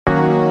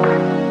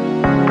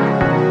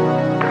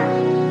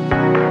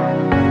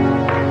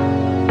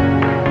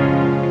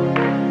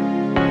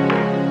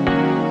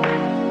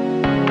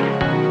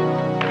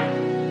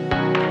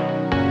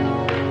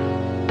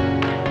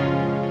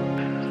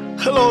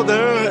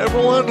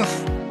everyone.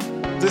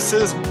 This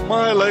is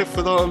My Life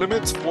Without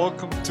Limits.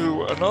 Welcome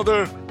to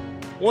another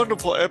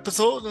wonderful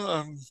episode.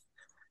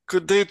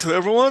 Good day to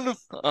everyone.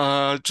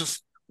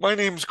 My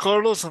name is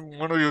Carlos. I'm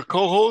one of your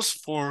co-hosts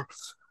for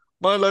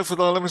My Life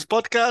Without Limits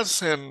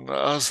podcast, and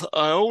as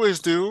I always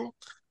do,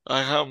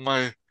 I have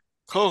my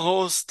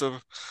co-host,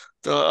 the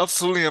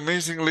absolutely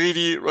amazing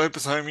lady right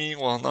beside me.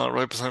 Well, not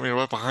right beside me,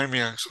 right behind me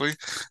actually,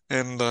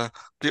 in the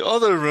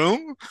other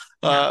room,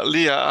 Yeah.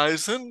 Leah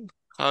Eisen.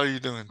 How are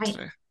you doing Hi.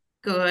 today?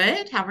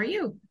 Good. How are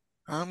you?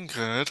 I'm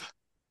good.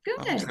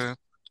 I'm Good. good.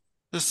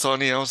 It's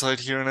sunny outside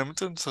here in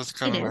Edmonton, so it's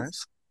kind It of is.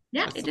 nice.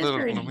 Yeah, It's a it is little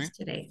very nice gloomy,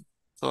 today.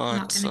 so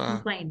Not going to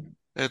complain.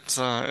 it's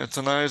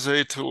a nice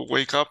day to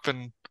wake up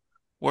and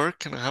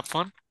work and have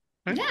fun,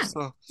 right? Yeah.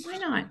 So Why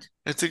not?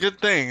 it's a good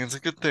thing. It's a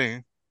good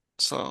thing.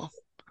 So,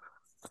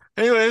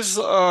 anyways,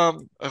 I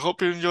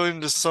hope you're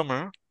enjoying this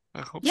summer.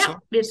 I hope Yeah, so.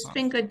 it's So,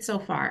 been good so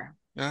far.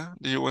 yeah.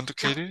 Do you went to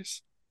Yeah.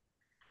 Katie's?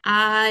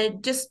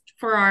 Just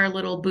for our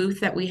little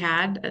booth that we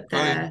had Oh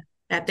yeah.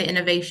 at the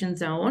Innovation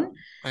Zone.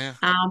 Oh yeah.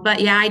 But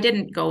yeah, I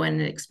didn't go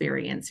and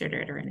experience it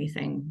or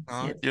anything.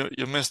 No, It,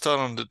 you missed out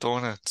on the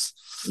donuts.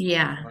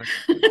 yeah.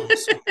 Like,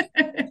 so,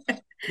 I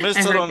missed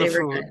out heard on the they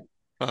were food.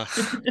 Uh,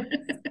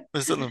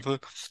 missed out on the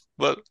food.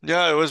 But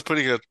yeah, it was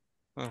pretty good.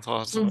 That's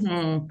awesome.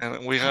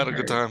 And we I had a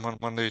good heard. time on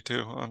Monday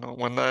too.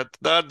 When that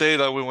day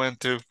that we went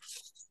to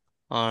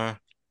our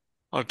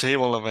our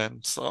table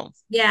event. So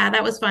Yeah,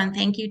 that was fun.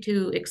 Thank you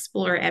to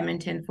Explore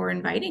Edmonton for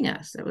inviting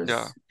us. yeah, It was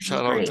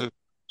great.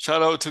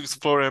 shout out to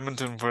Explore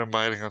Edmonton for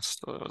inviting us.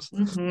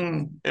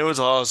 Hmm. It was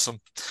awesome.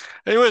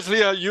 Anyways,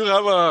 Leah,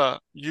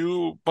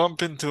 you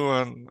bump into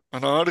an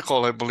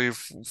article, I believe,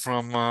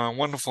 from a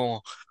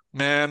wonderful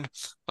man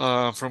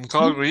from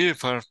Calgary,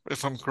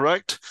 if I'm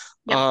correct.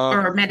 Yep. Um,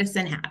 Or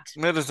Medicine Hat.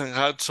 Medicine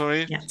Hat,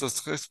 sorry. Yeah,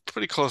 It's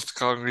pretty close to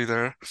Calgary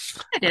there.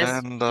 it is.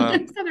 And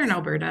Southern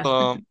Alberta.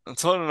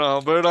 Southern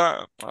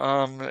Alberta,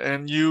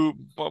 and you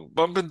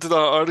bump into the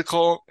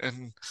article,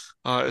 and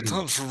it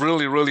sounds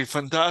really, really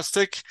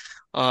fantastic.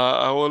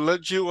 I will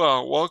let you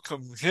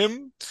welcome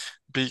him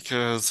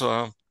because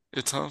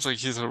it sounds like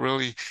he's a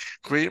really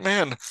great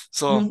man.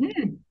 So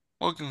Hmm.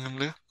 welcome him,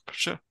 Leah, for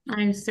sure.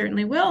 I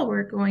certainly will.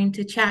 We're going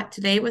to chat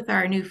today with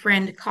our new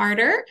friend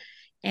Carter.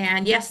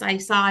 And yes, I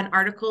saw an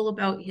article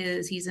about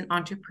he's an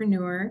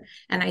entrepreneur,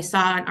 and I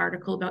saw an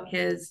article about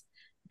his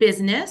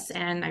business,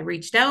 and I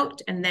reached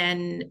out, and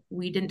then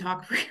we didn't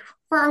talk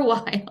for a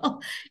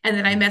while. And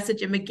then I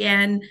messaged him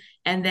again,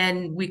 and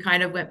then we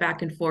kind of went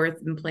back and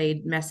forth and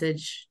played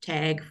message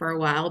tag for a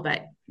while,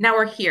 but now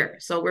we're here.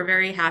 So we're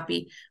very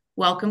happy.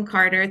 Welcome,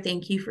 Carter.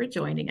 Thank you for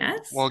joining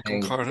us.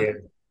 Welcome, Thank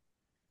Carter.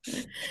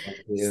 you. Thank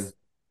you.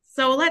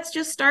 So let's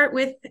just start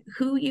with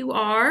who you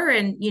are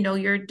and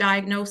your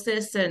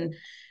diagnosis and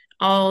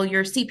all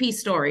your CP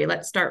story.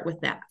 Let's start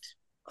with that.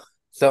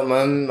 So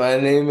my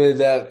name is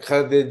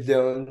Carter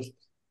Jones.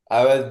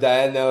 I was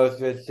diagnosed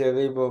with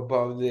cerebral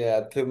palsy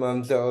at 2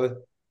 months old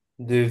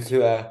due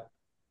to a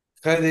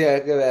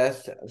cardiac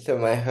arrest. So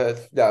my heart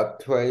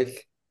stopped twice,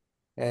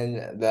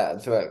 and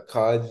that's what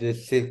caused the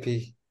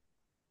CP.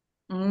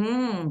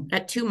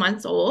 At 2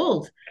 months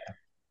old.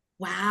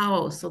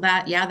 Wow. So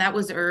that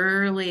was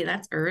early.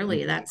 That's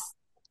early. That's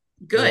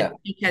Yeah. good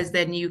because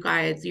then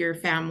your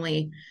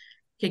family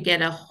could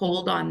get a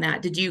hold on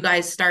that. Did you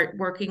guys start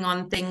working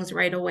on things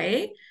right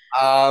away?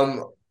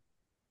 Um.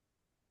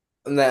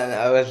 Then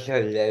I was so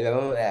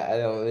little that I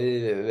don't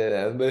really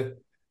remember.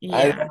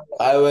 I Yeah.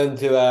 I went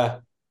to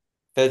a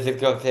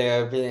physical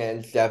therapy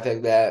and stuff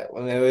like that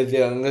when I was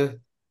younger.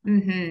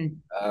 Mm-hmm.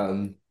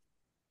 Um.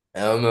 I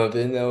don't know if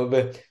you know,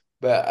 but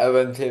I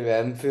went to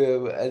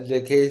Renfrew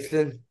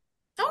Education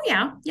Oh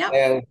yeah. Yep.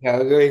 in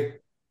Calgary.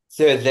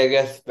 So it's like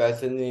a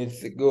special needs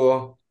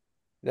school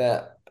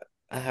that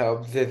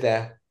helps with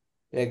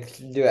like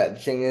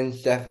stretching and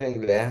stuff like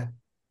that.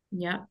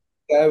 Yep.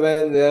 I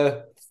went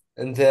there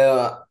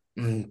until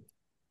I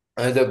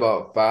was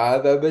about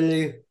 5, I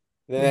believe.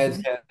 Then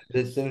Mm-hmm. I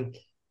transitioned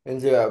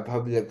into a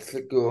public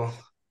school.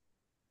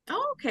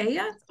 Oh, okay,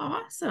 yeah, that's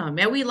awesome.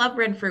 Yeah, we love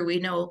Renfrew. We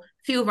know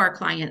a few of our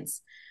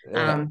clients,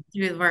 Yeah,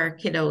 few of our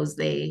kiddos.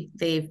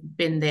 They've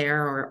been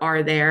there or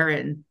are there,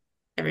 and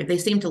they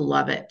seem to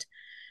love it.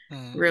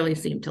 Mm. Really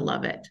seem to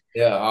love it.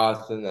 yeah,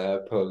 awesome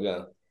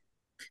program.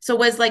 So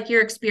was like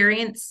your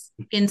experience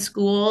in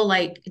school,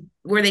 like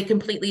were they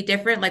completely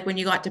different? Like when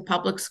you got to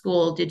public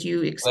school, did you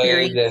Very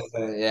experience?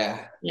 different,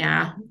 yeah.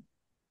 Yeah.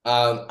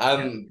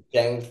 I'm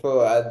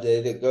thankful I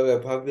did go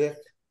to public.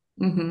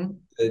 Mm-hmm.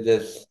 It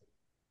just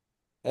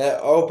it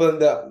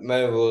opened up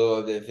my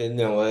world, if you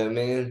know what I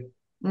mean.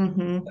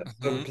 Mm-hmm. Hmm.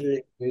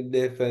 Completely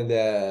different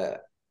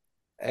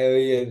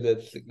areas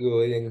of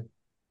schooling.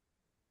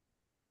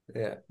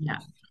 Yeah. Yeah.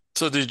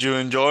 So did you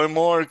enjoy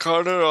more,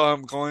 Carter,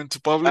 going to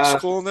public Uh,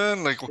 school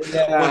then? Like what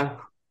yeah.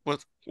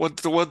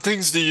 what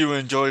things do you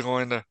enjoy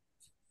going there?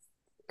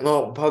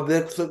 Well,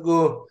 public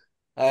school,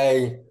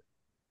 I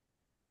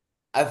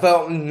I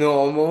felt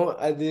normal.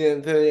 I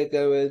didn't feel like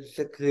I was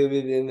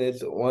secluded in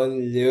this one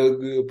little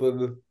group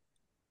of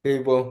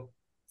people.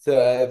 So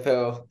I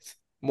felt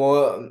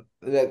more.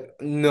 like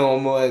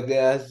normal, I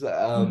guess,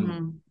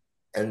 Hmm.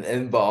 and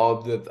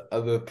involved with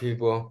other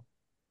people.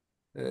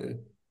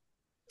 And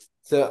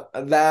so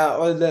that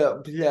was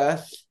a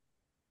plus.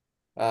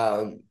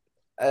 Um,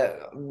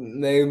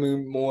 made me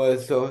more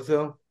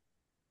social,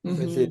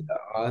 which is Hmm.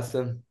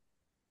 awesome.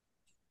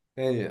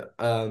 And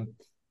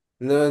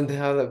learned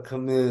how to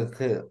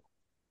communicate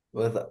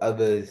with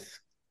others.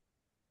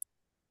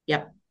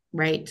 Yep.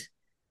 Right.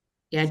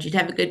 Yeah. Did you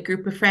have a good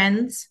group of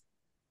friends?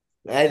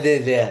 I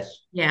did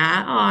this.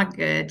 Yeah. Oh,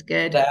 good,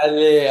 good.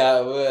 Sadly,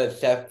 we're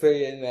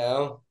separated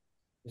now,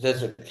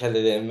 just because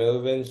of the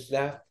move and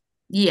stuff.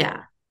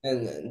 Yeah.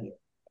 And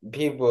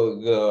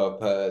people grow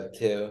apart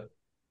too.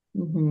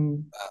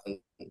 Hmm. Um,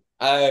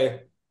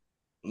 I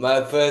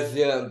my first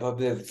year in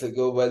public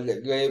school was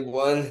a grade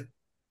one,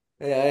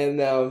 and I am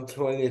now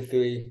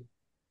 23.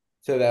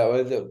 So that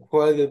was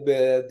quite a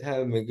bit of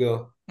time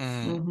ago.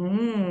 Mm.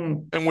 Hmm.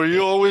 And were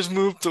you always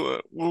moved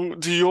to,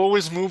 do you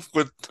always move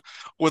with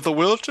a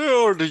wheelchair,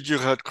 or did you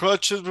had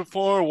crutches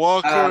before, Uh,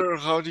 walker?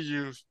 How do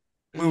you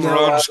move no,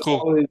 around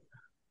school?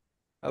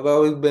 I've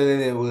always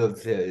been in a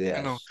wheelchair.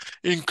 You know,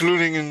 Yes,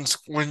 including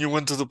when you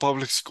went to the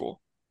public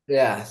school.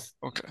 yes.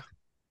 Okay.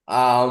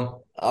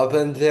 Up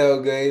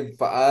until grade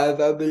five,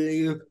 I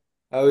believe,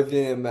 I was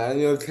in a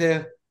manual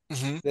chair.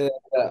 Hmm. Then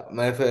I got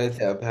my first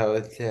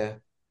power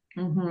chair.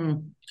 Hmm.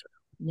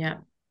 Yeah.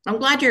 I'm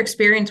glad your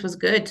experience was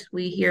good.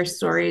 We hear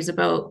stories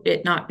about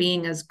it not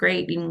being as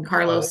great. Even Oh,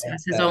 Carlos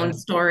has his own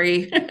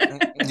story Yeah.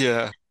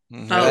 Yeah.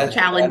 about that's,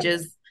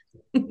 challenges.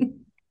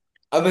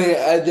 I mean,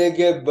 I did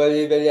get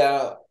bullied a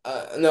lot.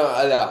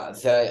 Not a lot.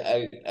 So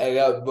I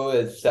got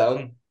bullied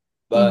some,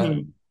 but Hmm.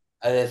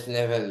 I just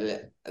never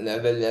let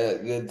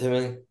it get to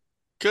me.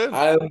 Good.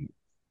 I'm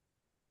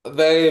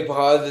very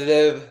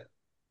positive,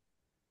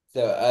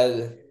 so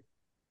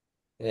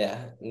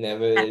yeah,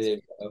 never That's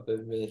really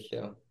bothered me.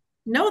 So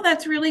no,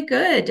 that's really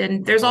good.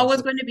 And That's there's always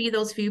awesome. going to be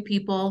those few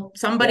people. yeah,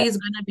 Somebody's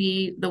going to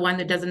be the one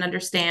that doesn't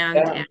understand.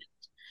 yeah.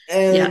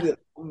 And yeah, And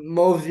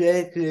most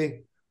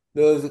likely,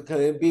 those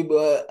kind of people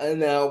are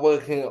now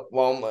working at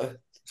Walmart.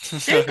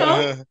 there you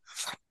go.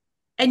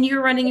 And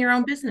you're running your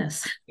own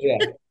business. Yeah,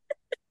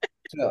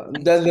 so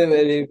it doesn't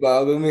really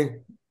bother me.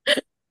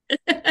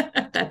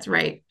 That's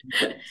right.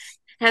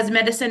 Has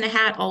Medicine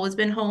Hat always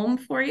been home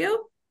for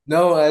you?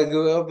 No, I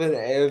grew up in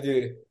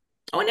Airdrie.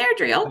 Oh, in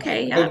Airdrie.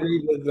 Okay. Yeah.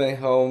 Airdrie was my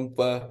home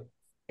for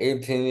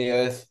 18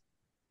 years.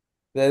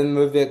 Then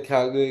moved to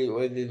Calgary,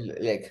 which is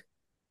like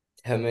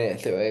 10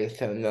 minutes away,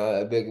 so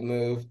not a big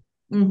move.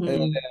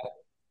 And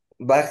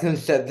Hmm. back in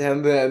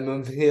September, I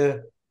moved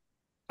here.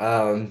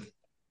 Um,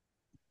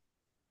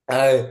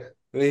 I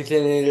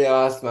recently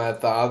lost my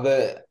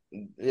father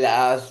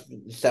last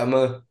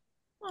summer,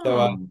 so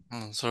I Oh,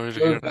 I'm sorry to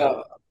hear moved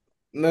that,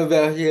 moved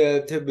out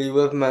here to be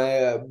with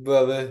my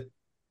brother.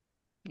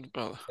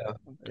 brother. So,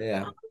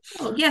 yeah,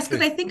 oh, yes.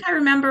 Because I think I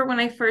remember when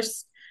I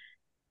first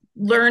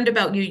learned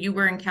about you, you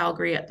were in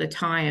Calgary at the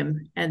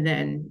time. And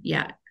then,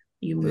 yeah,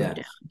 you moved yeah.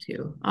 down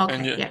too.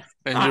 And Okay. you Yes.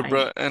 and your Thought I knew.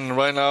 bro and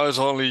right now it's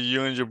only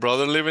you and your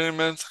brother living in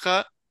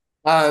Manhattan?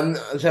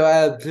 So I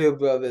have two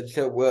brothers,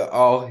 so we're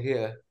all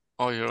here.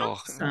 Oh, you're all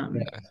Awesome.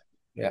 Yeah,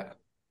 yeah.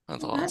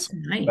 that's Well, that's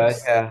awesome. But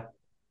nice.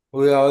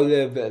 we all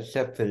live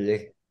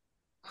separately.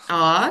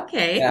 Oh,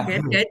 okay. Yeah,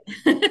 Good, good.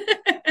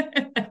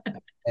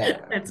 yeah.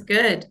 That's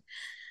good.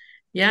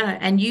 Yeah.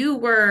 And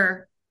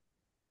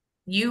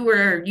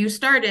you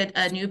started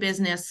a new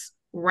business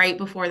right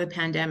before the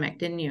pandemic,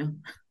 didn't you?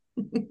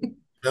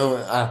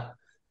 No,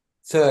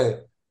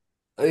 so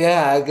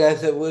yeah, I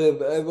guess it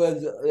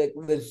was like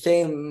the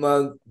same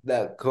month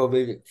that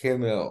COVID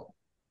came out.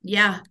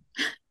 Yeah.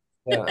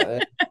 Yeah,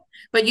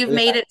 But you've yeah.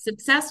 made it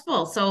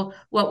successful. So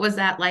what was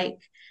that like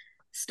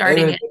It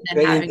starting was it and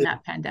then having crazy.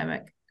 that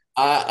pandemic?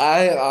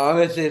 I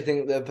honestly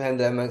think the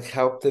pandemic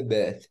helped a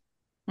bit.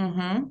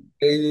 Mm-hmm.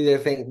 Crazy to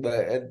think, but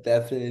it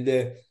definitely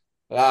did.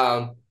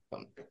 Um,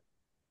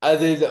 I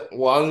did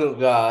one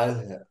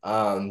guy,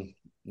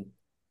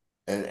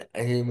 and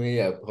he made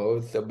a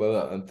post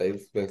about it on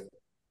Facebook,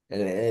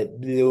 and it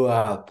blew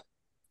up.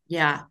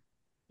 Yeah. I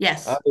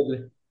Yes.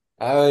 was,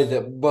 I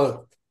was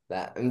booked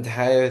that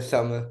entire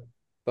summer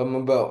from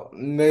about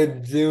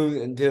mid-June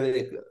until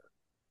like,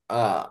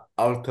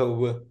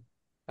 October.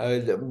 I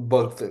was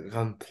booked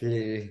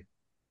completely.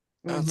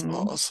 That's Mm-hmm.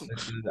 awesome.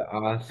 This is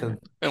awesome.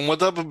 And what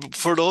type of,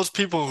 for those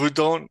people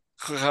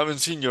who haven't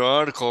seen your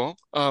article,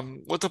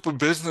 what type of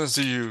business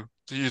do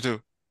you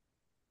do?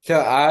 So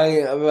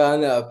I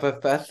run a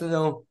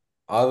professional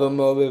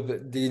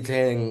automotive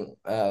detailing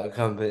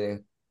company,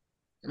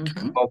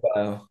 Mm-hmm.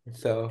 mobile.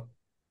 So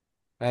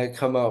I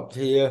come up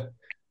to your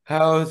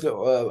house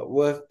or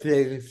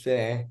workplace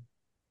and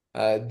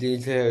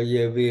detail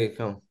your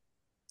vehicle.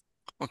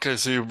 Okay,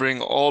 so you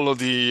bring all of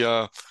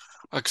the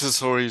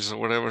accessories or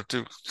whatever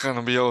to kind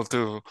of be able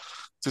to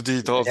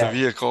detail the Yeah,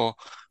 vehicle,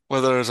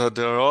 whether it's at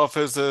their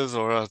offices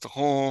or at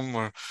home,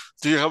 or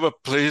do you have a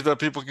place that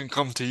people can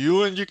come to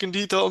you and you can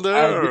detail I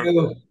there? Or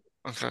do.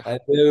 okay, I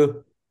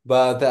do,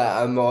 but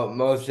I'm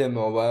mostly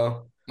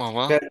mobile.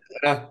 well,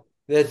 'Cause,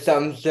 there's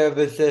some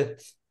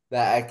services.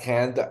 that I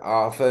can't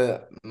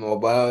offer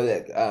mobile,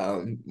 like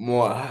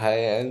more high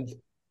end.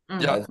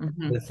 Yeah.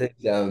 Mm-hmm. This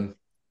is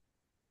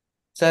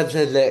such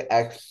as like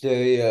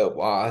exterior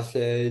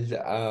washes,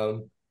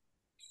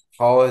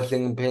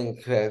 polishing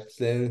paint chips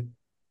and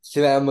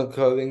ceramic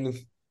coatings,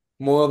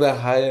 more of the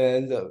higher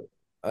end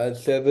of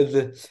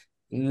services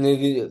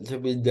needed to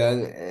be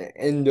done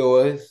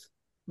indoors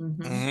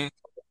Mm-hmm.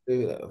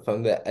 Hmm.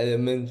 from the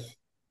elements.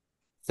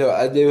 So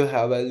I do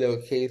have a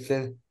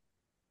location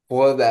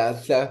for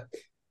that stuff,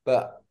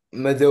 but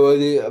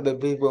majority of the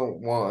people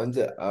want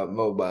a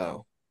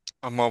mobile.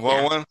 A mobile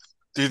Yeah. one.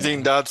 Do you think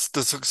Yeah. that's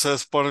the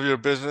success part of your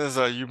business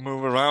that you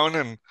move around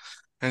and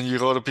you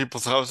go to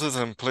people's houses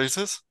and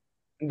places?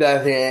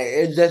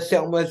 Definitely, it's just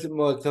so much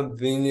more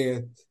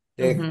convenient.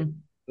 Like Mm-hmm.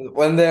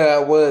 when they're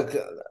at work,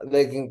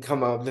 they can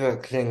come up to a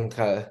clean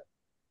car.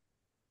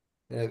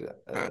 Like,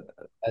 Yeah,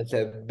 that's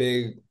a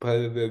big part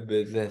of their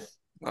business.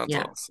 that's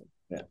Yeah. awesome.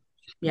 Yeah.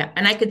 Yeah.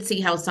 And I could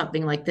see how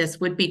something like this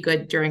would be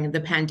good during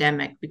the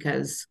pandemic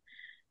because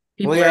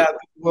Well, people are, yeah,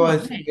 people oh, are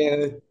okay.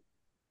 scared.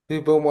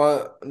 People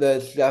want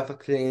their stuff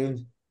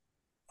clean.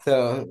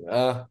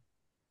 So,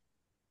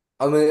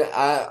 I mean,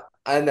 I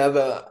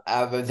never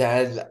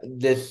advertise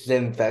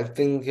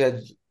disinfecting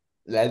because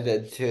that's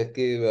a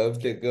tricky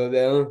road to go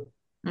down.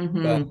 But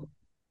Mm-hmm.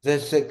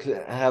 just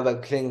to have a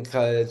clean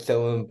car is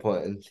so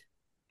important.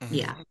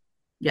 Yeah. Mhm.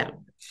 Yeah.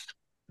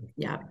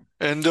 Yeah.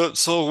 And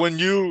so when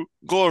you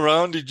go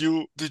around, did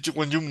you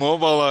when you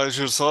mobilize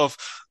yourself,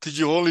 did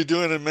you only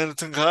do it in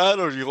Medicine Hat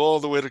or you go all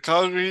the way to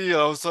Calgary,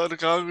 outside of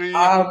Calgary?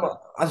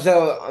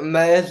 So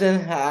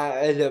Medicine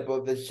Hat is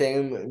about the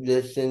same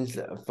distance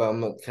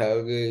from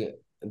Calgary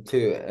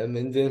to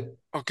Edmonton.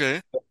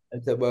 Okay,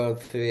 It's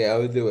about 3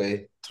 hours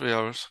away. 3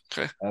 hours.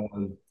 Okay,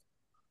 Um,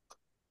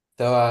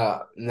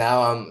 so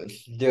now I'm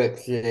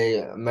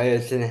strictly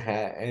Medicine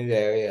Hat in the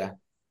area.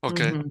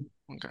 okay,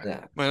 Mm-hmm. okay.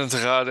 Yeah,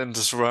 Medicine Hat and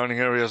the surrounding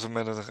areas of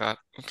Medicine Hat.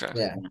 Okay.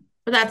 yeah.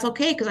 But that's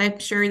okay because I'm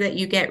sure that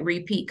you get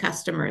repeat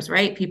customers,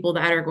 right? People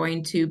that are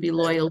going to be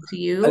loyal to I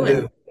you. And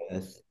do.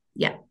 Yes.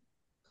 yeah.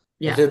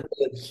 It's Yeah. a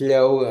bit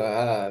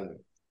slow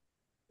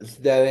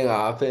starting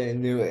off in a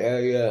new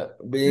area,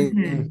 being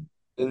Mm-hmm.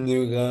 the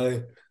new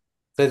guy.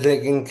 Because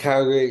like in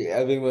Calgary,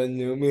 everyone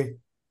knew me,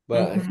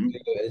 but Mm-hmm.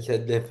 here it's a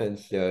different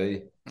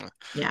story.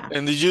 Yeah.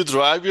 And did you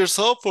drive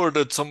yourself or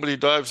did somebody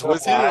drives So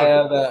with you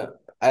or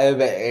I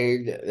have an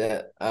aide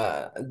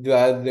that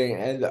driving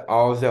and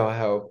also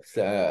helps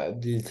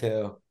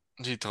detail.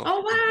 detail? Oh,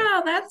 Okay,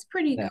 wow. That's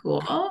pretty Yeah,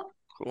 cool.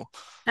 cool.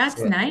 That's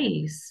So, yeah,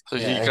 nice. so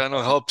he yeah, kind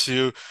of helps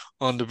you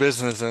on the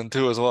business end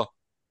too as well.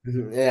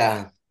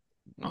 yeah.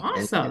 And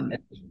Awesome.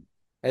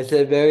 it's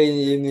a very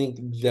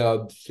unique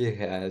job she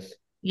has.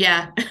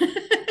 Yeah.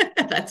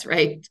 That's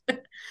right.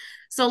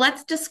 So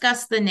let's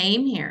discuss the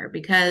name here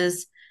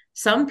because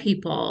some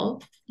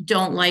people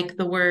don't like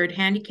the word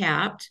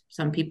handicapped.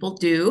 Some people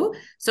do.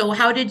 So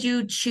how did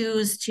you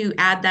choose to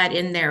add that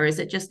in there? Is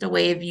it just a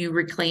way of you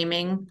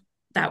reclaiming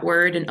that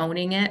word and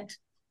owning it?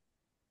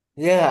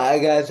 Yeah, I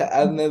guess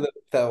I've never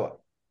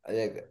felt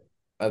like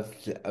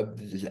whatever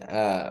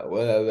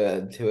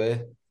to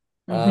it.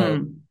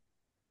 Um,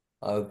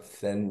 Mm-hmm.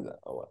 offend.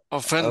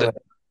 Offended.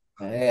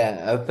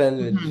 Yeah,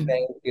 offended. Mm-hmm.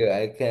 Thank you.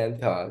 I can't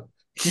talk.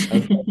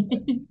 Um,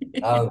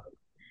 um,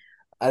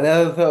 I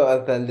never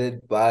felt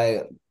offended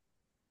by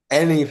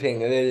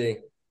anything really.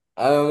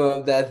 I don't know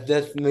if that's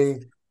just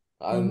me.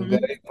 I'm Mm-hmm.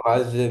 very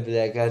positive,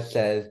 like I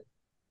said.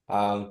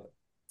 Um,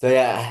 so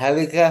yeah,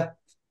 handicap.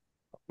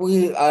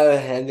 We are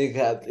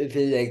handicapped if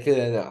you like it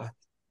or not.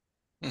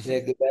 Hmm.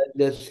 Like that's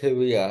just who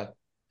we are.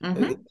 If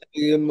Mm-hmm.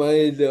 you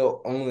money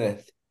to own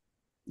it,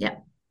 Yeah.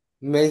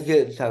 make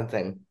it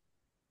something.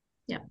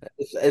 Yeah.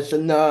 It's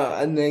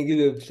not a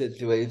negative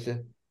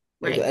situation.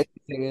 If Right.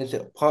 anything, it's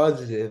a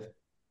positive.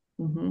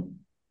 Mm-hmm.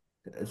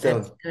 That's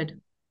So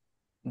good.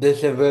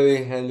 this is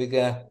very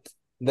handicapped.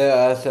 There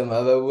are some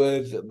other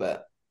words,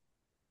 but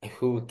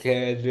who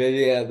cares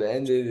really at the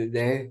end of the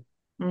day?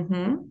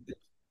 Mm-hmm.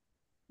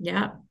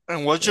 Yeah.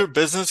 And what's Yeah. your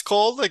business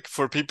called? Like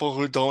for people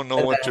who don't know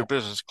And, what your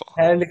business is called.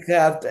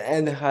 handicapped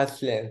and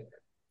hustling.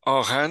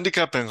 Oh,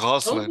 handicap and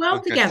Goes hustling. well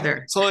Okay.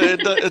 together. So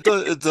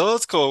it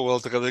does go well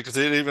together because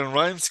it even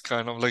rhymes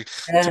kind of like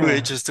two Yeah.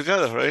 H's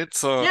together, right?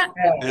 So Yeah.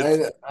 Yeah, it's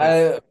and yeah.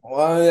 I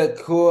one of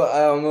the cool, I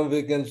don't know if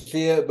you can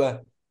see it,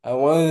 but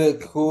one of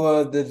the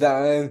cool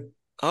design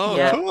Oh,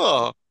 Yeah. that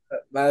cool.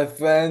 my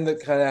friend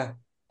kind of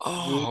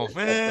drew Oh it.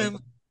 man,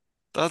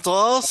 that's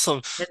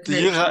awesome. That's Did very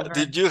you have clever.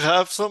 did you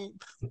have some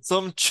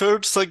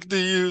shirts like do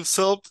you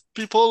sell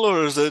people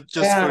or is it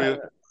just for Yeah,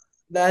 you?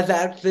 that's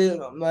actually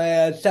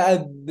my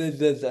side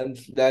business I'm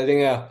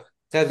starting out.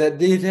 Because the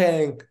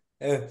detailing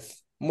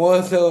is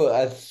more so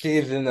a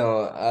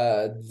seasonal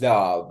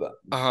job.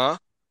 Uh-huh.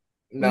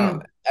 No,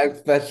 Mm.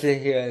 especially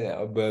here in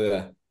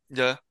Alberta.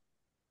 Yeah.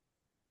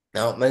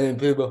 Not many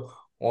people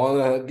want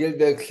to get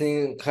their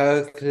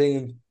car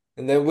cleaned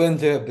in the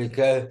winter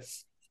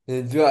because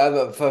they drive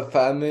it for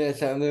 5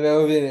 minutes on the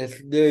road and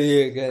it's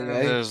dirty again, And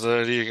right? there's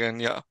the again,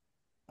 yeah.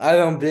 I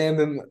don't blame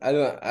them. I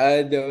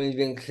don't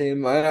even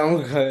clean my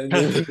own car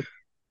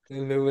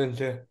in the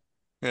winter.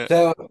 Yeah.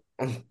 So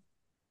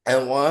I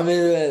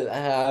wanted to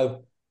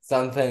have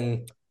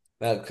something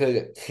that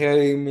could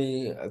carry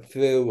me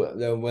through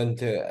the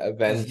winter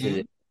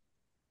Mm-hmm. eventually.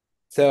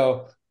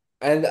 So,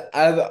 and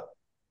I've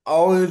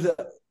always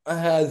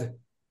had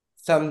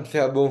some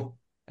trouble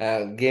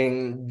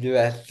getting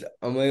dressed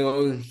on my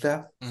own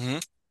stuff. Mm-hmm.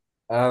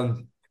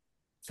 Um,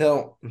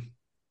 so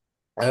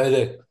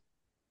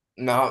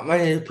not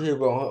many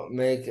people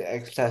make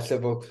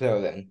accessible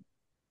clothing.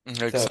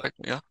 So Exactly.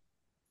 Yeah.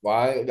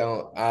 why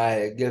don't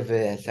I give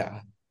it a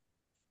shot?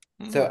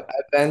 Mm. So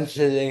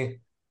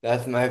eventually,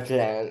 that's my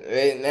plan.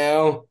 Right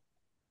now,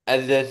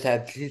 I just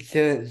have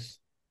t-shirts,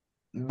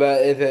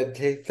 but if it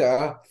takes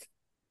off,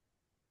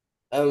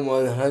 I'm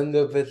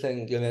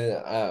 100%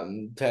 gonna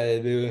try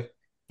to do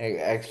like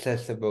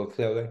accessible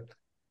clothing.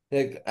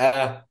 Like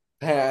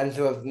pants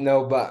with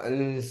no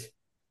buttons,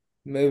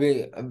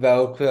 maybe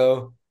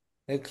Velcro,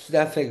 like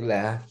stuff like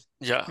that.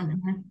 Yeah.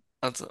 Mhm.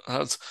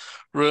 That's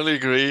really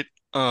great.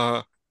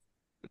 Great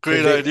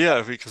Cause it,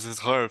 idea because it's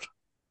hard. It's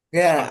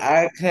yeah, hard.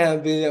 I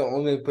can't be the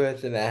only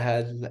person that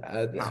has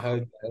a No.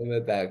 hard time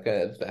with that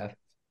kind of stuff.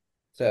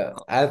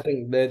 So I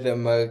think there's a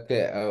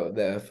market out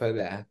there for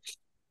that.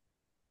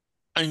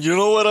 And you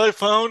know what I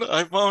found?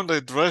 I found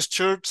that dress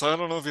shirts. I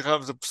don't know if you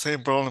have the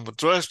same problem with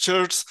dress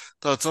shirts,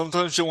 that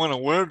sometimes you want to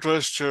wear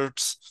dress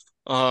shirts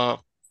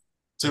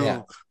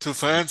Yeah, to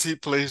fancy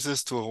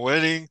places, to a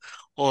wedding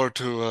or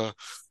to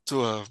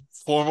a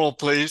formal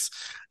place,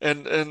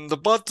 and the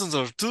buttons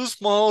are too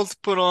small to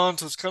put on,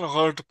 so it's kind of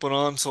hard to put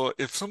on. So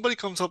if somebody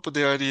comes up with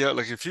the idea,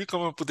 like if you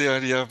come up with the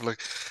idea of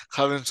like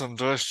having some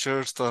dress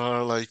shirts that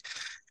are like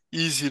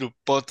easy to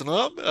button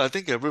up, I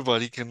think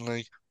everybody can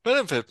like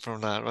benefit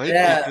from that, right?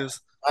 yeah.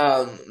 Because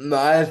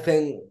My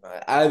thing,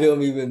 I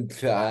don't even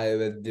try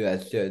with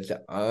dress shirts.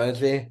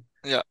 Honestly,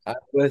 yeah, I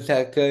wish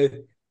I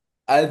could.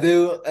 I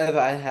do if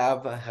I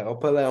have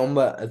help around,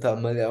 but if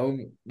I'm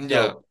alone,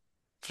 yeah, no.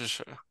 for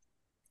sure.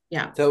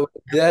 Yeah. So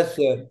with dress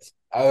shirts,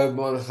 I would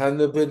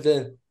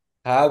 100%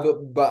 have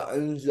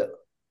buttons,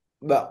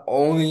 but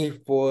only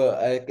for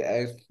like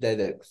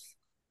aesthetics.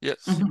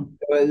 Yes. Mhm.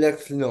 So it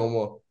looks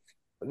normal.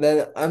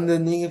 Then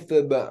underneath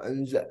the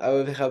buttons, I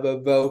would have a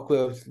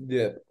Velcro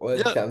strip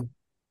or Yeah, something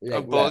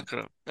a like that. bulk.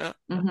 Yeah.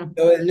 Mhm.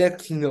 So it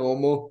looks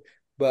normal,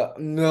 but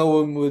no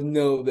one would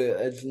know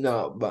that it's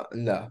not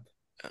buttoned up.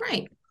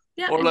 Right.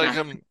 Yeah,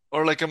 exactly.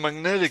 Or like a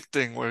magnetic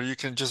thing where you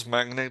can just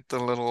magnet the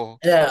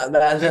little Yeah,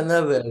 that's thing,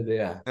 another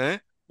idea. eh?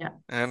 Yeah.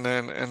 And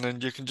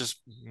then you can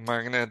just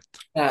magnet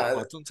the Yeah,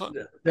 buttons on.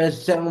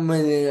 there's so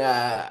many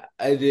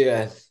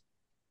ideas.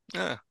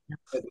 Yeah,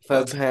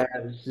 For that's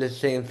pants, the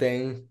same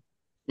thing.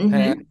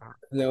 Pants, Hmm.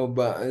 no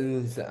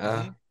buttons.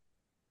 mm-hmm.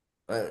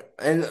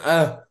 And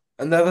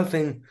another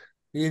thing,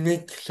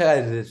 unique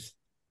sizes.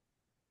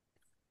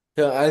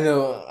 So I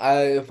know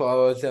I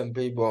follow some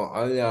people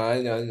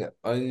online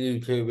on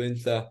YouTube and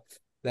stuff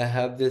that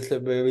have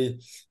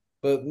disabilities,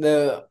 but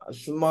they're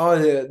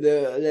smaller,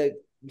 they're like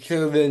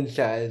children's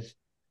size,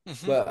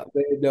 Mm-hmm. but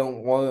they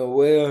don't want to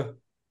wear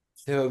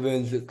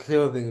children's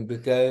clothing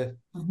because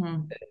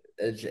Hmm.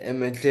 it's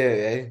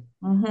immature, right?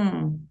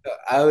 Hmm. So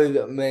I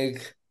would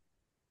make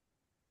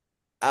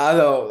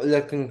adult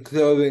looking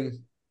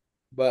clothing,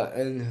 but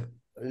in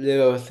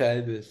little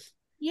sizes.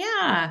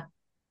 Yeah.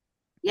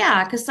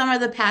 Yeah, because some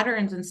of the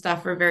patterns and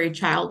stuff are very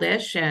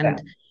childish Yeah,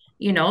 and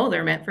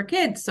they're meant for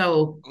kids.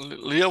 So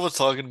Leah was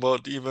talking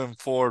about even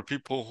for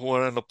people who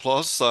are on the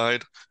plus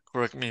side,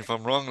 correct me if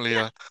I'm wrong,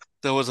 yeah, Leah,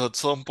 there was at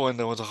some point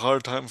there was a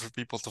hard time for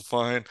people to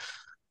find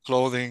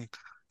clothing,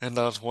 and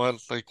that's what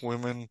like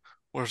women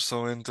were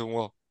so into.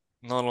 Well,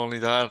 not only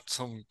that,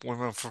 some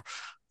women for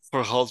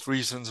health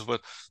reasons,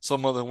 but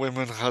some other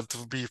women had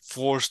to be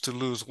forced to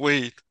lose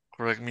weight.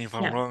 Correct me if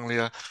I'm yeah, wrong,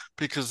 Leah,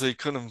 because they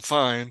couldn't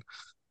find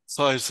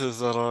sizes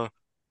that are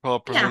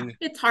yeah, properly,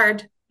 it's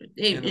hard.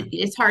 you know.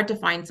 It's hard to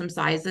find some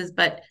sizes,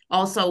 but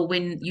also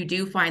when you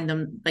do find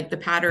them, like the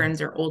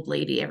patterns are old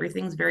lady.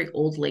 Everything's very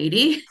old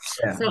lady.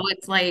 yeah, So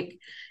it's like,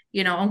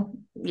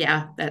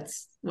 yeah,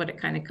 that's what it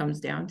kind of comes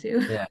down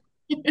to. yeah.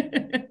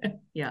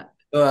 Yeah.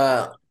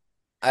 Well,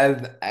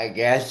 I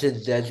guess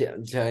it's just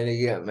trying to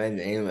get my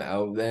name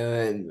out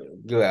there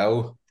and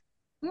grow.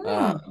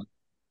 Uh, Mm.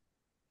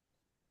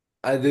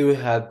 I do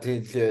have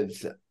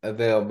t-shirts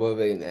available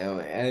right now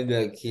and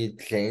a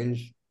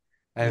keychain.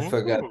 I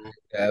forgot Ooh,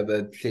 to grab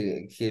a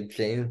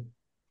keychain.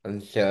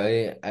 I'm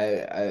sorry.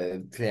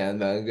 I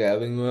planned on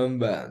grabbing one,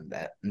 but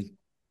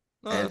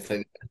no, I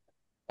forgot.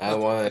 I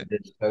that's okay. wanted to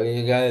show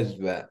you guys,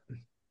 but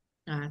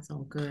That's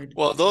all good.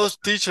 Well, those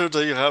t-shirts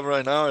that you have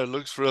right now, it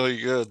looks really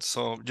good.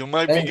 So you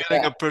might be thanks.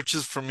 getting a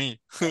purchase from me.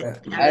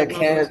 Yeah, I the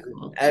logo's can't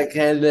cool. I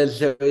can't just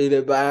show you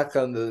the back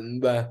on them,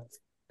 but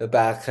the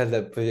back has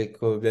a pretty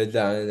cool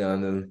design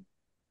on them.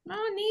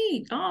 Oh,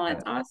 neat. Oh,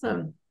 Yeah. that's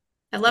awesome.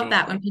 I love Cool.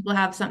 that when people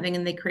have something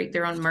and they create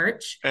their own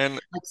merch, And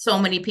like so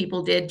many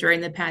people did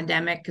during the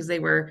pandemic because they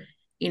were,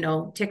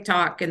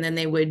 TikTok, and then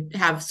they would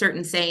have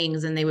certain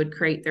sayings and they would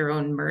create their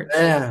own merch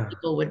and Yeah.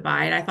 people would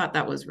buy it. I thought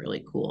that was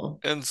really cool.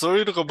 And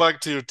sorry to go back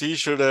to your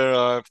t-shirt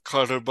there,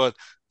 Carter, but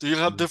do you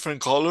have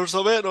different colors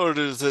of it, or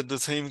is it the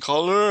same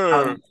color?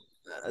 Or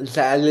Um,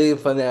 Sadly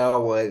for now,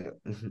 like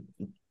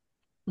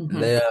Hmm.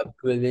 they are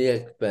pretty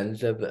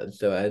expensive,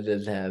 so I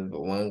just have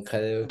one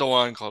color. the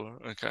wine color?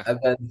 Okay.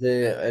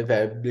 Eventually, if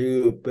I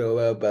do build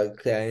up a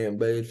client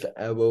base,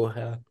 I will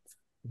have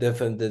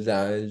different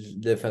designs,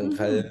 different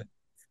colors. Hmm.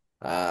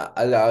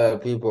 A lot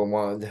of people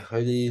want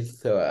hoodies,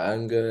 so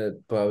I'm gonna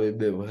probably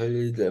do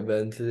hoodies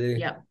eventually.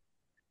 Yep.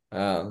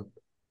 Um,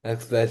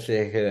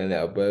 Especially here in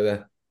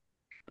Alberta.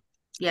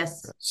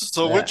 Yes.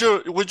 So Yeah.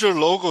 with your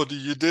logo,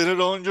 did it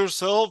on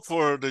yourself,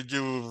 or did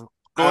you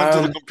go into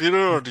the Um,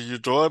 computer, or did you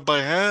draw it by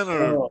hand,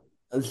 or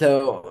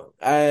so,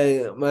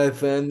 my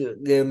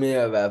friend gave me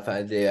a rough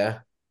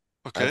idea.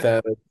 I okay,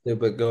 found it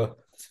super cool.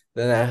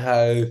 Then I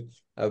hired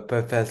a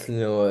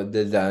professional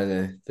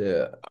designer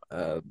to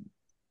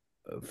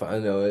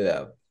final it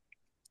up.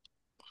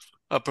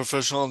 a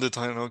professional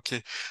designer?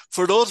 Okay.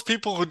 For those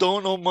people who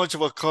don't know much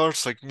about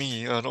cars like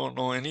me, I don't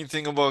know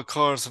anything about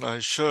cars, and I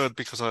should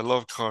because I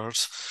love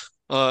cars.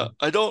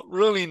 I don't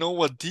really know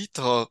what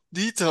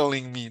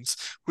detailing means.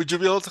 Would you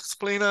be able to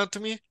explain that to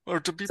me or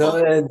to So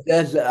people? it's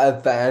just a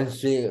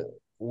fancy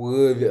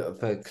word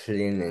for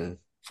cleaning.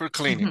 For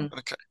cleaning. Hmm.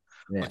 Okay.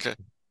 Yeah. Okay.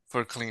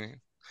 For cleaning.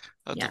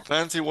 That's a Yeah.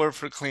 fancy word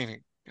for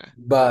cleaning. Okay.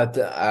 But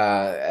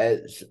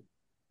it's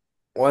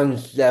one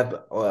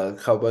step or a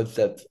couple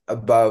steps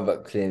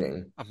above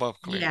cleaning.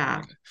 Above cleaning. Yeah.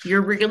 Okay.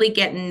 You're really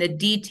getting the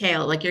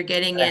detail, like you're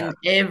getting Yeah. in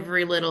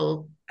every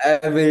little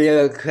Every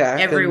little crack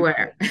and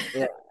everywhere.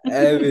 yeah,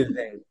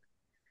 everything.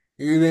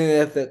 Even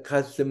if the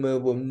customer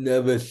will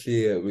never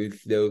see it, we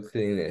still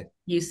clean it.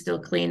 You still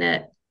clean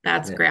it.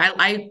 That's Yeah. great.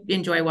 I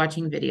enjoy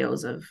watching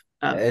videos of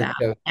It's that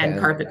so and fast.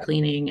 carpet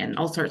cleaning and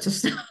all sorts of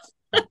stuff.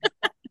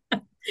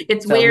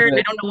 It's Some of weird.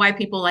 I it, don't know why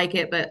people like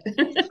it, but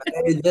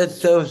it's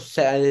just so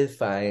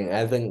satisfying.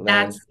 I think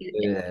that's that's it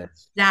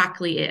is.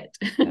 exactly it.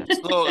 Yeah.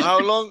 So how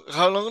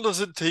long does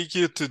it take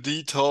you to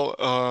detail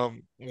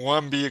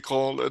one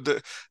vehicle?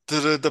 Did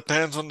it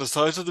depends on the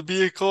size of the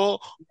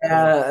vehicle or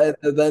Yeah, it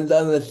depends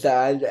on the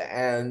size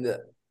and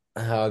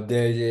how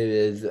dirty it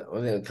is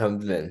when it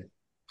comes in.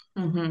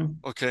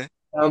 Hmm. okay.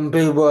 Some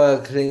people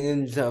are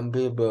clean, some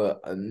people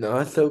are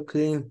not so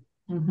clean.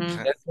 Hmm.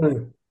 Okay.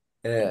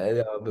 Yeah,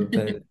 it all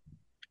depends.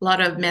 A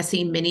lot of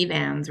messy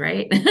minivans,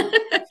 right?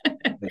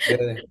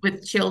 Yeah.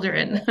 With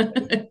children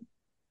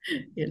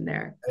in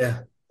there.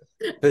 Yeah.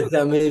 For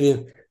some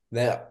reason,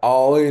 they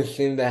always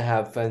seem to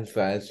have French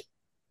fries.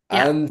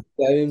 Yeah. I'm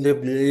starting to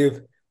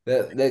believe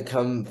that they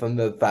come from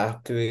the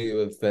factory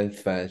with French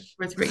fries.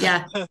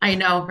 Yeah, I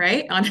know,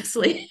 right?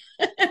 Honestly,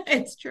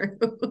 it's true.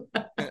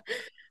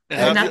 There's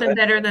Have you nothing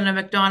better than a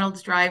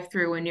McDonald's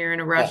drive-through when you're in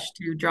a Yeah, rush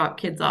to drop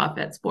kids off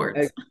at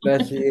sports.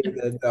 especially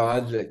the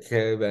dogs at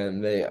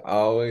Caravan, they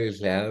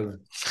always have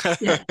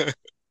Yeah,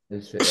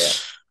 this. Yeah.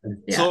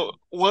 yeah. So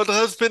what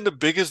has been the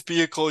biggest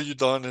vehicle you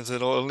done? Is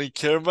it only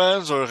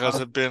caravans or has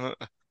Um, it been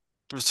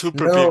a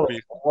super big no,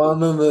 vehicle?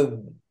 one of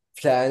the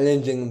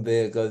challenging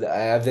vehicles, I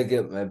have to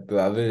get my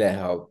brother to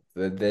help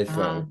with this Uh,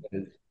 one.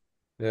 'Cause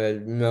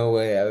there's no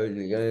way I was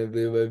gonna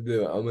be able to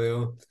do it on my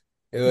own.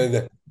 It was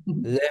a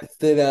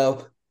lifted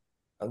up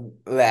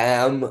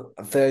Ram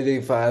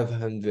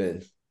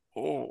 3500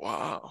 Oh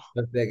wow.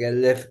 with like a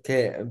lift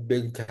kit, a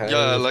big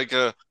Yeah, tire. like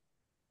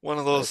one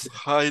of those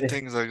high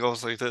things that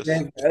goes like this.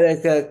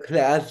 Like a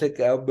classic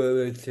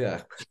Alberta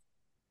truck.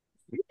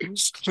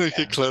 Like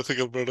a classic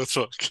Alberta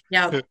truck.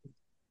 yeah,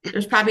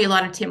 there's probably a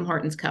lot of Tim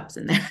Hortons cups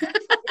in there.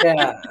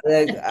 Yeah,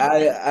 like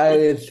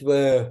I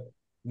swear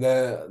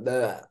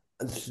the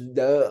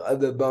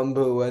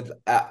bumper was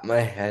at my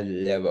head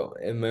level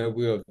in my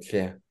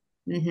wheelchair.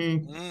 Hmm.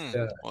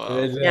 Yeah, it Wow.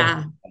 was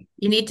Yeah.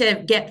 You need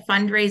to get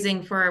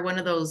fundraising for one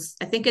of those.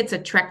 I think it's a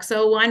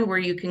Trexo one where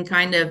you can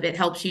it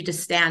helps you to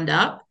stand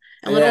up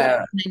a little bit,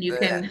 yeah, and then you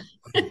yeah, can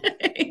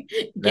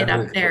that get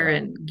up was there cool.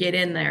 and get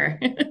in there.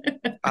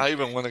 I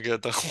even want to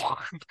get that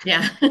one.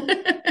 Yeah.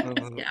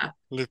 Yeah.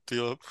 Lift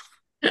you up.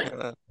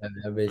 Yeah, Yeah,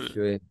 that'd be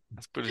sweet.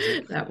 that's pretty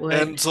sick. That would.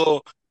 And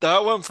so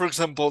that one, for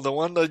example, the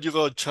one that you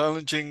got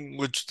challenging,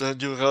 which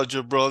that you had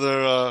your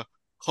brother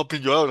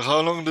helping you out, how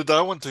long did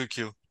that one take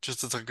you?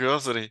 Just as a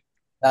curiosity.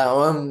 That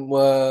one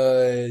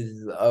was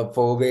a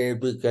phobia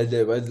because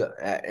it was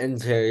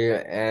interior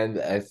and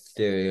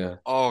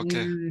exterior. Oh,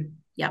 okay. Mm,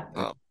 yeah.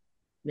 Wow.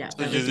 Yeah.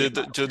 So That would be a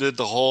lot of you work. did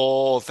the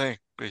whole thing,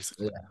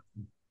 basically.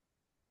 Yeah.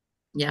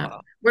 Yeah.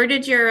 Wow. Where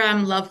did your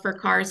love for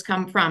cars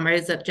come from? Or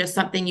is it just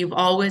something you've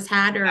always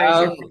had, or is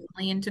your Um,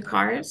 family into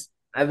cars?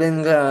 I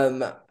think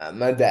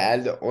my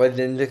dad was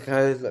into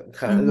cars,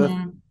 kind of,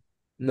 Mm-hmm.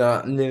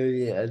 not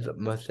nearly as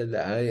much as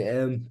I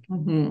am.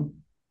 Mm-hmm.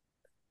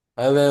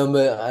 I remember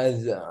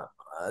as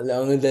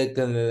long as I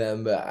can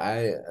remember,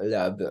 I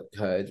loved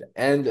cars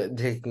and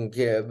taking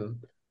care of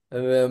them. I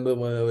remember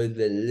when I was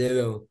a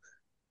little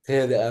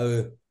kid, I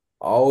would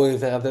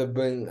always have to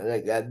bring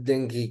like a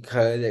dinky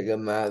car, like a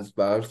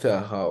Matchbox or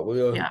a Hot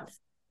Wheels. Yeah.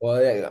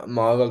 or like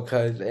model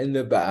cars in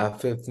the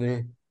bath with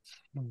me.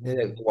 They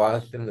like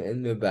wash them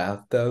in the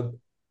bathtub.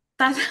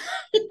 That's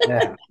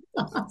Yeah.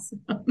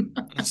 awesome.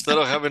 Instead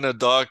of having a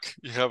dock,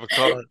 you have a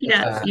car.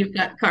 Yes, Uh, you've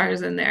got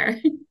cars in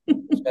there.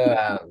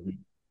 so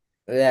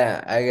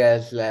yeah, I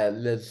guess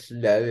that's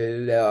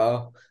started it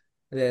all.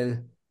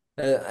 Then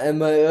in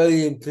my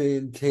early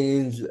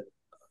teens,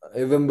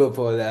 even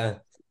before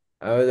that,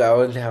 I was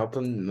always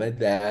helping my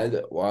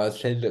dad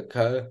wash his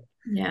car.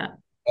 Yeah.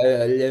 I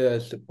had a little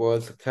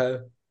sports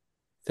car,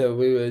 so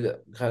we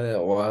would kind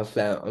of wash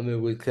that on the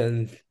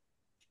weekends,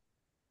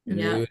 and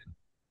he Yeah. would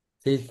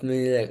teach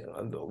me like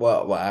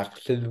what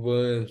waxes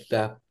were and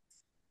stuff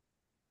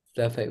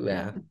like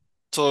Yeah. that.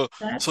 So,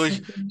 That's so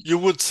so cool. you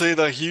would say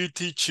that he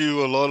teach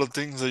you a lot of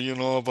things that you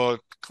know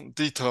about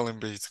detailing,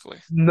 basically.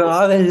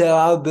 Not a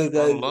lot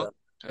Not a because lot.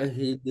 Okay.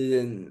 he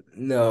didn't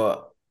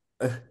know.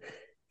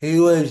 He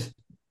was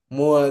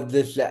more of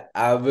just the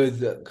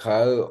average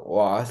car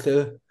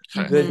washer.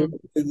 Okay. There's a Hmm.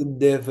 big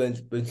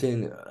difference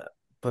between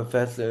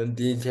professional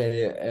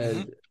detailer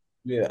Hmm. and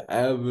the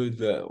average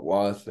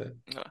washer.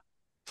 Yeah.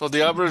 So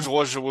the average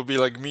washer would be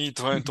like me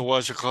trying to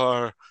wash a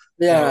car,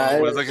 Yeah,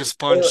 with like a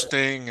sponge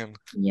thing and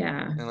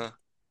Yeah. you know.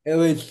 it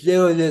would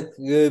still look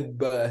good,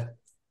 but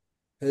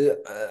you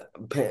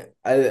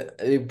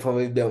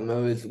probably don't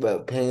know this,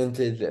 but paint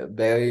is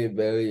very,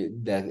 very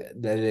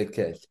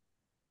delicate.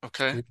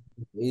 Okay.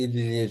 It's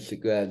easy to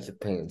scratch the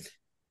paint.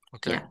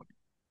 Okay. Yeah.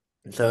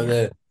 So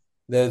Yeah.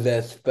 there's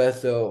a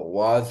special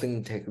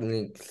washing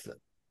techniques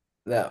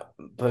that,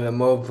 for the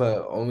most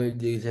part, only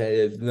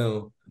detailers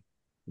know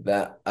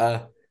that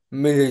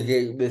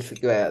mitigate the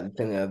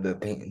scratching of the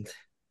paint.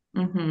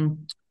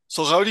 Hmm.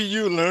 So how did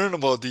you learn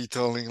about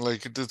detailing?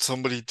 Like, did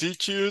somebody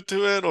teach you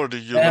to it, or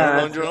did you learn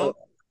Yeah, on your own? so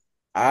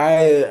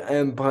I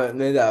am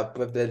partnered up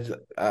with this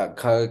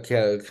car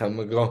care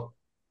chemical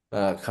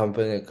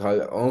company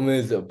called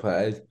Omi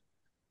Surprise.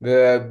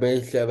 They're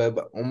based out of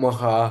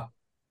Omaha,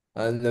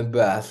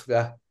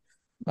 Nebraska.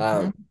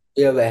 Hmm.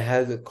 Yeah, they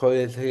have the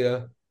quarters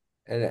here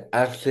and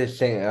access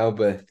St.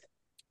 Albert,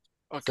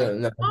 Okay. so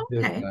not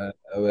too Okay. far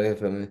away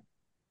from me.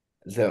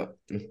 So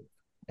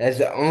that's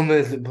the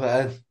only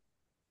surprise.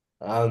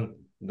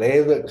 They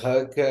have a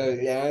car care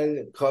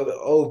line called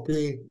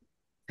OP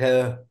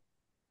Care.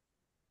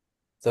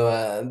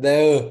 So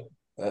they're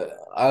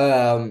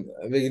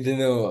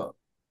regional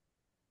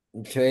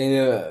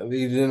trainer,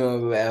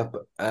 regional rep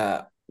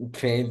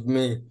trained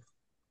me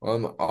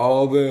on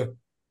all the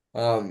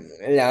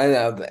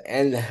lineup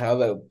and how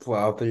to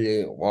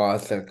properly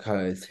wash the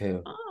car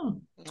too.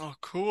 Oh. Oh,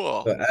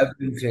 cool. But I've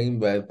been trained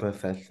by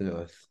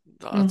professionals.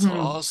 That's Hmm.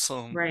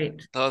 awesome.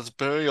 Right. That's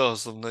very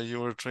awesome that you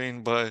were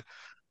trained by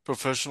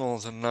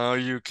professionals and now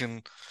you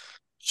can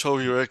show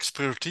your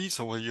expertise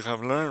and what you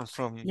have learned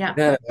from Yeah.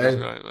 Yeah, these and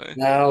guys, right?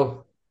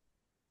 now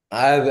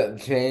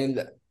I've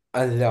trained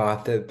a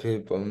lot of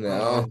people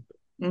Uh-huh. now.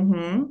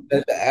 Hmm.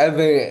 At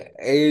every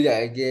age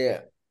I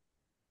get,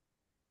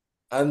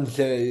 I'm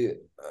sure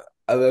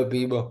other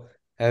people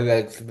have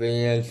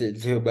experienced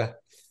it too,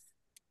 but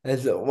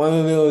it's one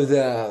of those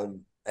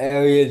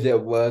areas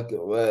at work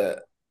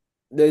where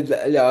there's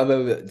a lot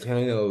of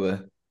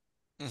turnover.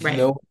 Mm-hmm. Right.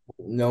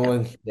 No Yeah.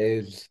 one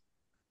stays,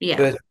 Yeah.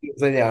 especially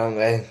for young,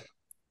 right?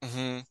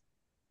 Mm-hmm.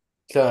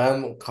 So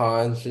I'm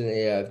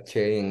constantly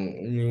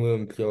training new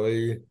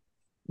employees.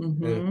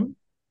 And Hmm.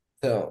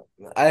 so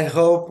I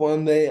hope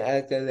one day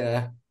I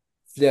can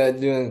start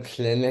doing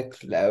clinics.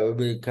 That would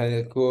be kind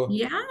of cool.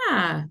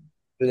 Yeah.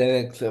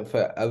 Clinics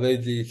for other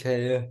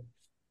detailers.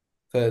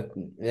 For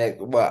like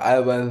what I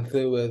went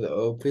through with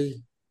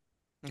OP.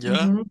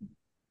 Yeah, Hmm.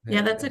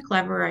 Yeah, that's Yeah. a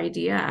clever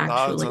idea,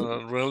 that's actually.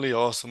 a really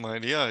awesome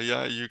idea.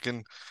 Yeah, you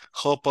can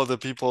help other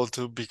people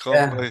to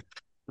Yeah.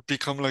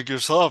 become like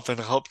yourself and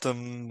help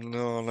them,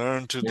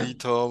 learn to Yep.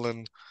 detail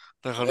and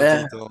learn how to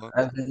Yeah, detail.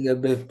 I think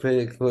it'd be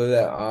pretty cool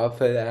to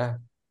offer that.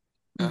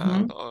 Yeah,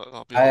 Hmm.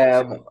 that'll be I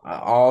awesome. am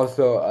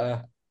also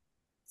a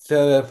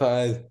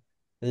certified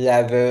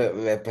leather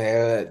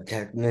repair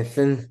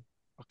technician.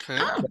 Okay.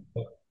 Oh,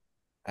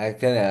 I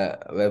can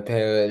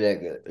repair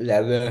like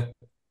leather,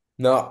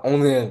 not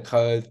only in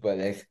cars, but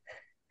like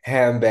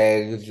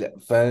handbags,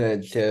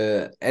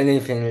 furniture,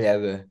 anything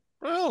leather.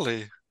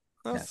 Really?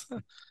 Yeah. That's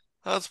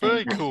that's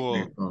very that's cool.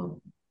 very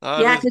cool.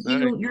 That Yeah, is because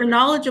very you're cool.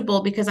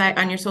 knowledgeable because I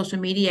on your social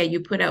media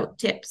you put out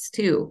tips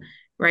too,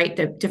 right?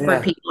 For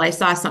Yeah. people. I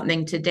saw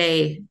something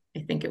today,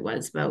 I think it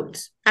was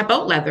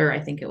about leather, I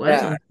think it was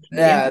Yeah. on social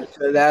media. Yeah.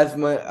 So that's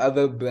my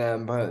other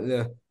brand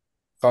partner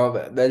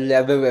called the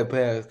Leather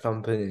Repair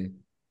Company.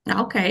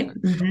 Okay.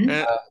 Hmm.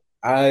 And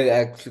I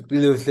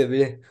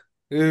exclusively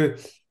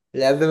use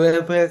Leather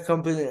Repair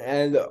Company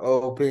and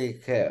OP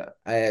Care.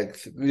 I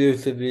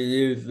exclusively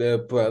use their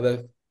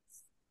products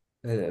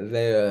and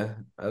they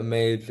are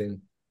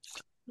amazing.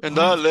 and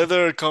that Awesome.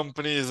 leather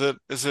company, is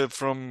it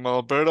from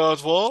Alberta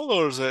as well,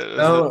 or is it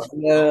No,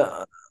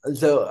 no?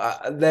 so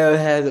they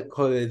had a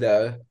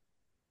corridor,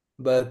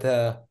 but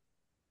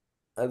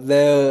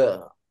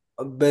they're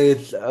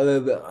based out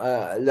of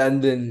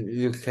London,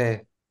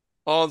 UK.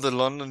 Oh, the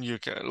London,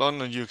 UK.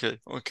 London, UK.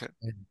 Okay.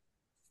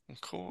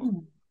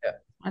 Cool. Yeah.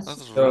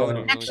 That's So really,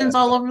 really connections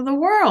cool. all over the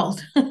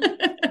world.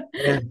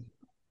 Yeah.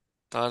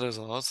 That is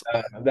awesome.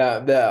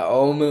 The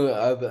owner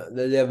of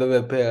the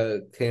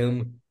developer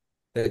came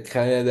to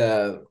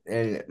Canada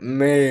in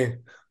May,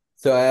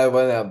 so I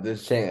went up to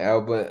St.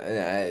 Albert and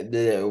I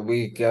did a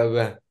week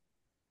of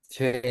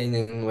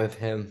training with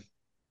him.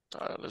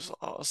 That is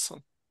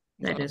awesome.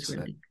 That is That's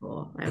really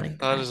cool. I like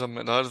that that. is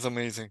that is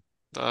amazing.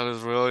 That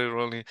is really,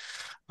 really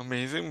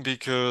amazing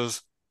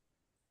because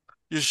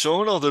you're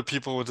showing other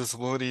people with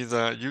disabilities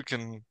that you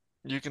can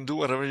do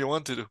whatever you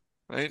want to do,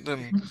 right?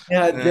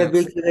 Yeah, And just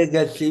because I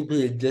got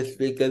CP, just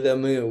because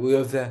I'm in a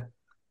wheelchair,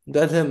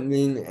 doesn't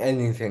mean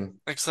anything.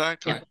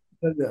 exactly, Yep.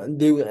 I can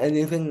do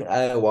anything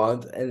I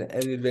want and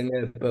anything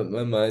I put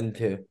my mind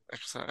to. Yep.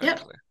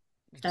 exactly,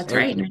 That's And,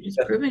 right. And you're just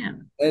proving it.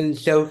 and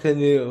so can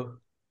you.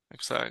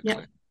 exactly. Yep.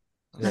 Yeah.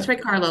 That's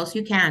right, Carlos.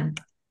 You can.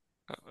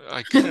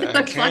 I can, I There's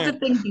lots can, of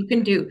things you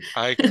can do.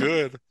 I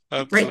could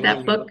Write that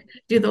absolutely. book,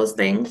 do those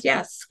things.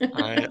 Yes.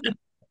 I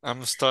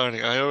I'm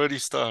starting. I already Yeah.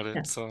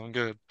 started, so I'm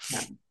good. Yeah.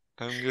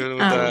 I'm good with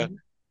that. Um,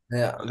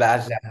 Yeah,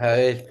 that's the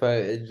hardest part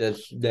is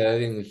just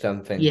doing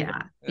something.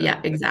 yeah. Yeah.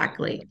 Yeah,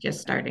 exactly.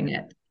 Just starting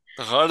it.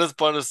 The hardest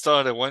part is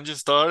started. Once you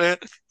start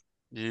it,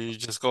 you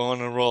just go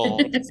on a roll.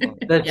 So,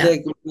 That's Yeah.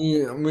 like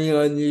me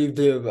on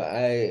YouTube.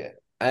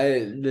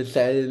 I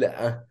decided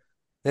like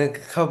a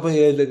couple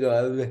years ago,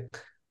 I was like,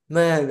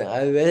 man,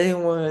 I really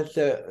want to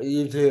start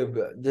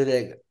YouTube to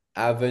like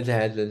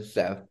advertise and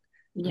stuff.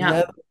 Yeah.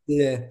 Never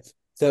did it.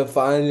 So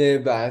finally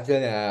back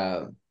in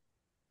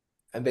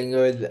I think it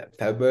was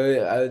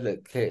February, I was like,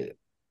 okay,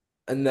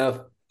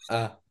 enough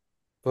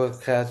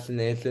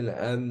procrastination,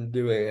 I'm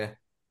doing it.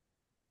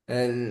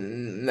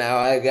 And now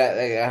I got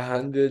like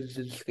 100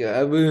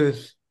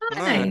 subscribers.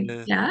 Nice.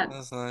 nice. Yeah.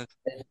 That's nice.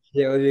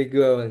 Slowly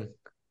growing.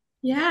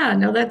 Yeah.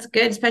 No, that's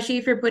good, especially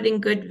if you're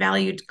putting good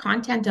valued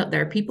content out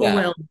there. People Yeah.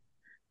 will,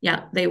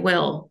 yeah, they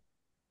will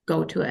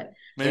go to it.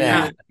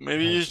 Yeah.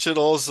 Maybe you should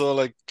also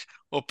like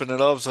open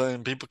it up so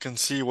and people can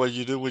see what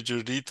you do with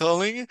your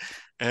detailing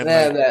and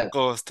Yeah, like that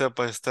go step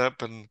by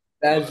step and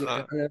that's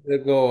uh, kind of the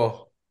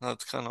goal.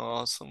 that's kind of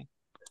awesome.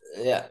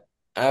 Yeah.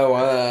 I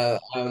wanna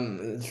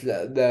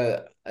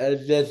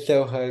it's just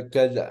so hard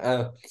because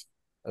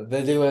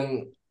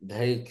videoing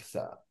takes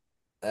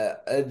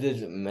it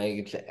just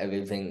makes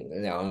everything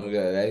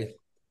longer, right?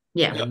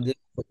 Yeah. Yeah, And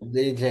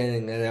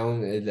detailing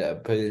alone is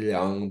a pretty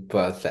long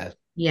process.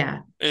 Yeah.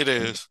 it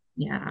is.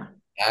 Yeah.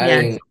 Yeah.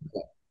 Adding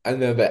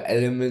another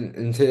element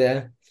into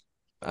that,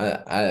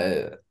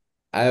 I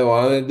I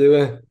want to do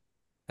it.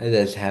 I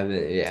just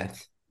haven't yet.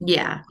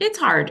 Yeah. It's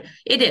hard.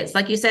 It is.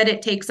 Like you said,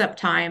 it takes up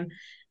time.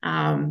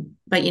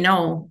 But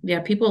yeah,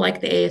 people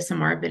like the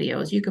ASMR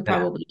videos. You could Yeah.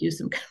 probably do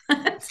some. Do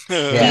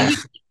Yeah. you,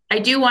 I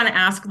do want to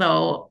ask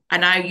though,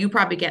 and you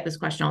probably get this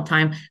question all the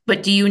time,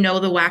 but do you know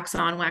the wax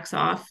on, wax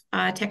off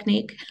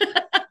technique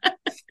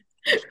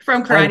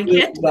from I Karate do,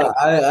 Kid? but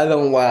I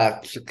don't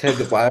wax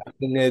because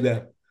waxing is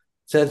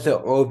such an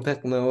old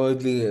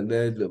technology and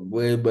there's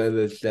way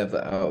better stuff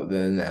out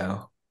there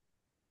now.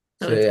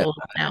 So So it's yeah, old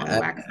now, the I,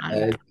 wax on.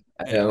 I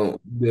Yeah.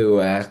 don't do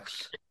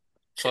wax.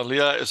 So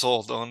Leah is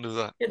old. Don't do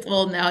that. It's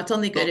old now. It's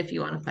only good Don't if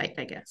you want to fight,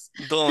 I guess.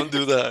 don't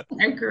do that.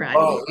 And karate.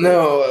 Oh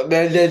no,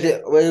 there's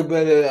way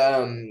better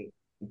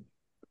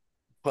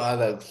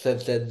products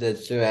such as the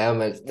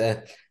ceramics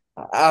that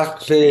Right.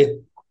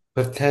 actually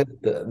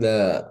protect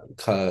the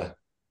color.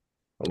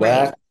 Right.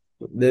 Wax,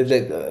 there's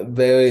like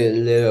very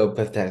little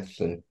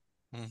protection.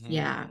 Hmm.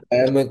 Yeah.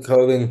 Ceramic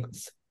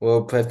coatings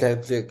will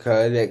protect your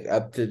car like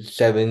up to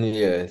 7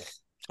 years.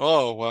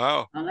 Oh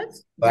wow. Oh,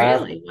 that's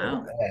Wax, really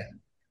wow.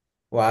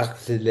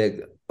 wax is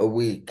like a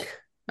week.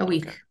 A Okay.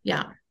 week.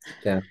 Yeah.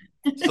 Yeah.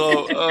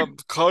 So,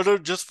 Carter,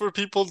 just for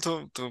people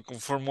to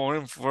for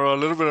for a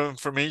little bit of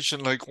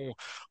information, like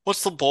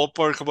what's the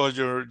ballpark about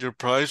your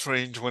price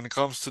range when it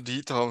comes to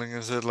detailing?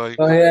 Is it like,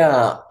 Oh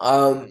yeah.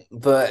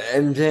 But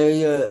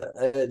interior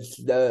it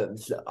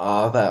starts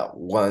off at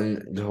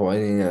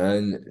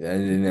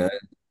 129.99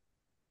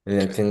 and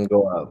it okay, can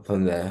go up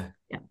from there.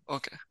 Yeah.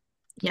 okay,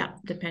 Yeah.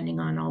 Depending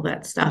on all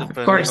that stuff. Of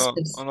depending course.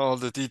 on all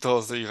the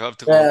details that you have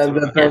to go Yeah,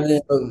 through. Yeah.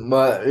 depending on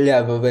what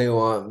level they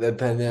want,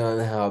 depending on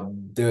how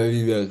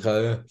dirty the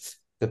color,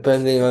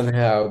 depending on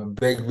how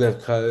big the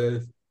color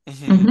is.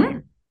 Hmm. Hmm.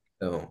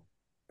 So,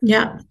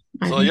 Yeah.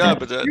 I So think yeah, that.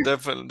 but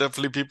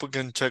definitely people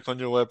can check on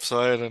your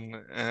website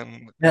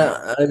yeah,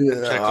 and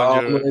and check on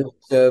all your my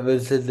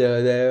services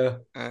are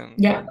there. and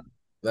Yeah.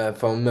 My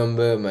phone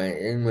number, my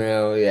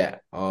email, yeah,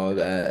 all yeah,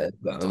 that is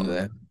it's on all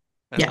there.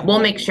 and Yeah. We'll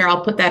make sure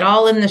I'll put that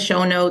all in the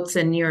show notes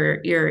and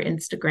your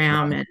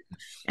Instagram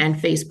and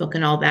Facebook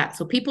and all that.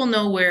 So people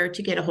know where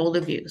to get a hold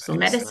of you. So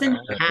medicine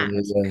hat.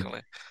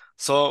 exactly.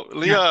 So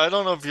Leah, Yeah. I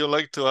don't know if you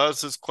like to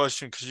ask this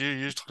question because you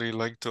usually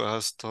like to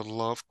ask the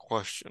love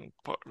question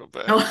part of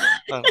it. Oh,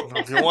 I don't know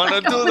if you want to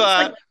I do was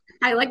like, that,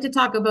 I like to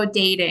talk about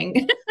dating.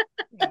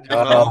 you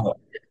know.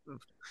 Oh,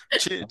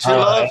 She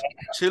Uh,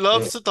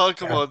 loves to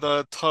talk about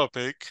that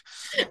topic.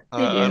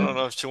 They I don't do.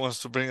 know if she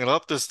wants to bring it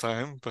up this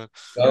time, but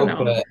I don't go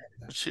for know. it.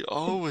 she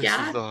always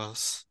Yeah.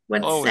 does.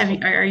 What's, I Always.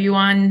 mean, are you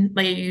on,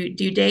 like,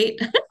 do you date?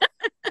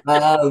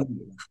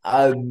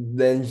 I've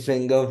been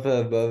single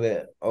for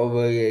about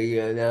over a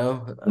year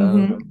now.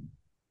 Mm-hmm.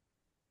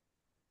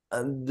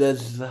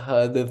 That's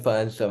hard to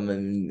find someone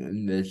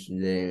in this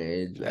day and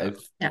age, Yeah.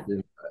 Yeah.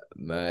 especially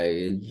my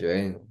age,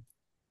 right?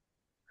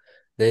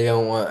 They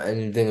don't want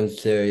anything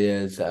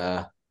serious.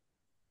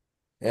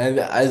 And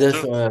I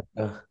just Sure.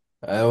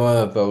 I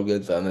want to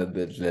focus on the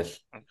business.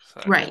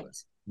 Right. Exactly.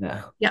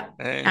 Yeah. Yeah.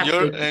 And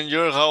Absolutely.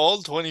 you're how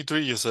old?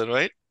 23, you said,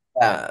 right?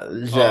 Yeah.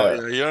 Oh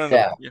So, yeah,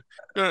 yeah.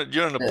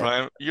 you're in the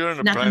prime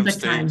Nothing but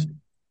stage.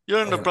 time.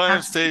 You're in the prime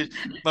Abs- stage.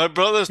 My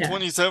brother's Yeah.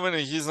 27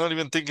 and he's not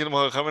even thinking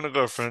about having a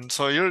girlfriend,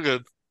 so you're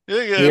good.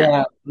 You're good. Yeah.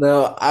 Yeah,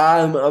 no,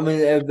 I mean,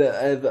 if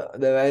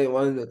the right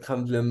one that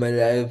comes in my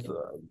life,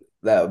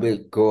 that would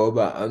be cool,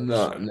 but I'm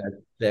not Sure.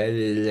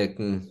 necessarily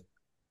looking.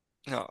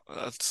 No,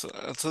 that's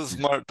a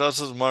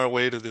smart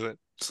way to do it.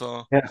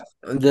 So Yeah,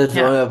 I just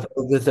Yeah. want to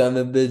focus on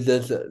the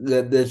business,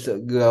 get this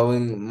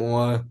growing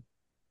more,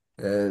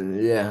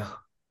 and yeah.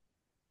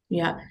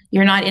 Yeah.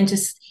 You're not into,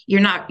 you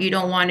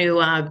don't want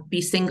to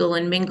be single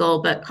and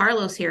mingle, but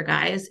Carlos here,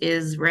 guys,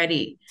 is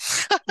ready.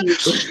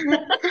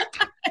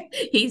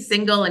 He's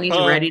single and he's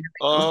uh, ready to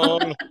mingle.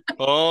 oh,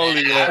 oh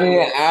I yeah.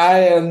 mean, I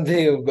am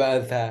too,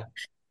 but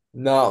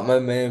not my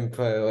main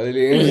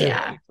priority.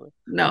 Yeah. Exactly.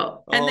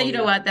 No. And then Oh you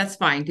know yeah. what? That's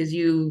fine because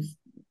you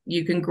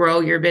can grow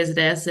your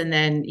business and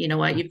then you know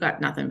what? You've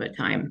got nothing but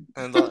time.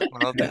 And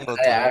nothing but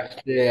I time.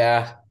 actually,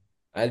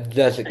 I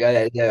just got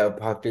a little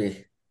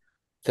puppy,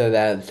 so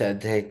that's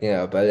taking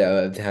up a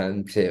little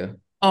time too.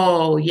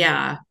 Oh,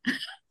 yeah.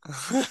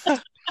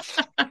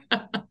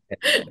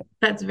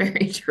 That's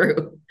very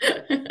true.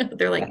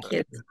 They're like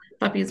kids.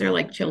 Puppies are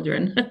like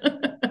children.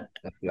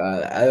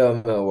 God, I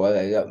don't know what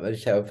I got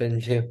myself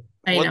into.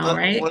 I know,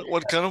 right?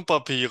 What kind of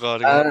puppy you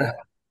got again? Uh,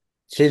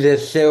 she's a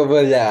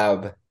silver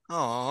lab.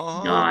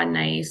 Oh, Oh,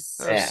 nice.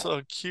 that's Yeah.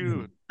 so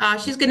cute.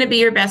 She's going to be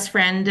your best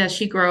friend as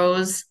she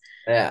grows.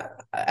 Yeah.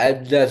 I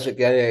just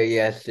got her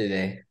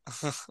yesterday.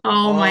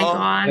 Oh my Oh,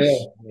 Yeah. gosh.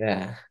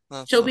 Yeah.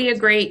 that's She'll so be a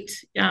cute. great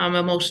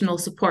emotional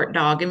support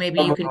dog. And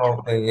maybe I'm you can,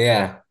 hoping,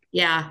 yeah.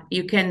 yeah,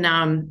 you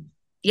can,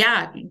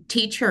 yeah,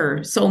 teach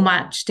her so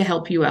much to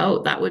help you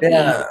out. That would be,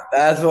 Yeah,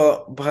 that's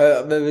what part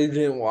of the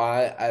reason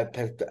why I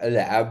picked a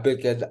lab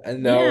because I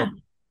yeah, know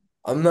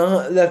I'm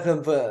not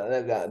looking for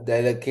like a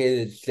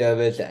dedicated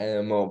service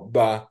animal,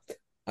 but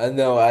I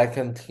know I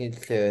can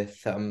teach her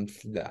some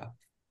stuff.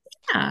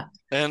 yeah.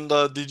 And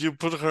did you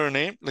put her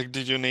name? Like,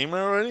 did you name her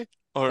already?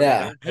 Or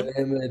Yeah, name her him?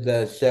 name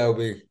is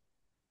Shelby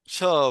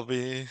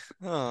Shelby.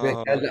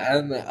 Oh, because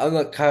I'm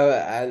a car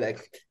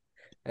addict,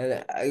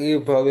 and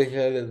you probably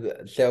heard of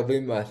the Shelby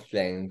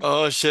Mustangs.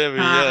 oh, Chevy.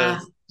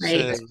 Yes, Right.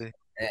 Chevy.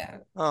 Yeah,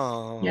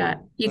 Oh, Yeah.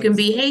 You can that's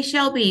be, hey,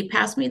 Shelby,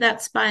 pass me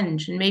that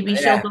sponge, and maybe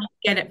she'll yeah, go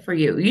get it for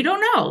you. You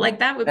don't know. Like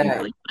that would be yeah.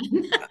 really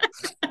fun.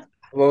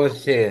 We'll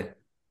see.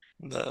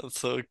 that's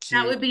so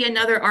That cute. would be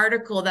another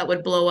article that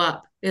would blow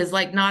up. Is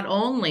like not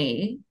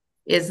only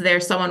is there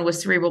someone with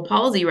cerebral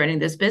palsy running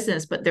this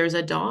business, but there's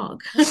a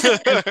dog as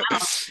well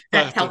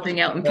that's After, helping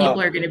out, and people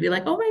No, are going to be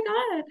like, "Oh my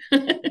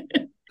God."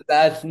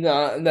 that's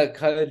not in the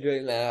cards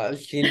right now.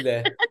 She's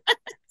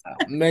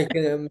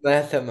making a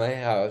mess of my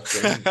house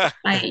and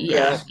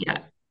Yeah,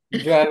 yeah,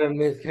 driving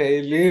me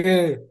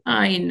crazy.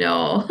 I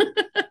know.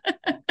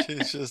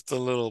 she's just a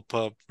little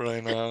pup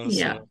right now,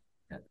 Yeah, so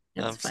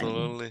that's funny.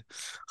 absolutely.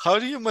 How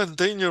do you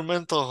maintain your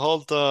mental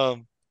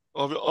health?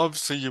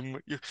 Obviously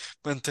you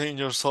maintain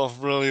yourself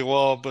really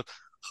well, but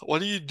what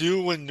do you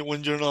do when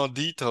you're not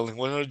detailing?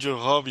 What are your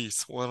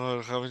hobbies?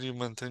 How do you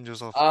maintain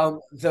yourself?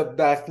 So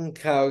back in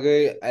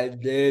Calgary, I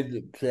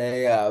did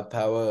play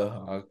power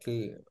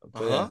hockey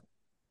for Uh-huh. the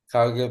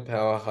Calgary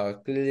Power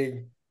Hockey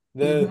League.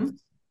 There's, Hmm.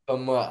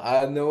 from what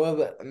I know of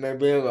it,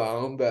 maybe I'm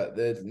wrong, but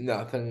there's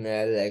nothing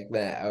there like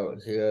that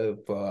out here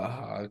for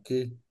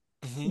hockey.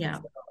 Mm-hmm. Yeah,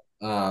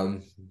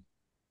 Um,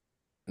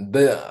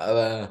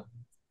 but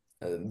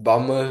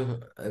bummer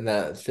in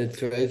that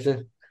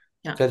situation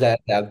yeah. because I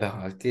love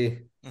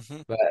hockey.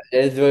 Mm-hmm. But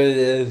it's what it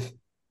is.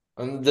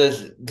 I'm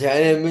just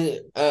trying to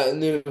meet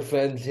new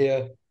friends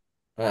here.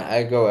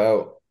 I go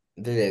out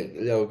to the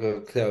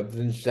local clubs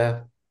and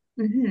stuff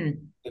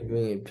Hmm. to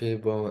meet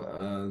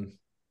people.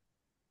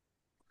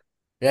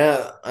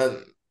 Yeah,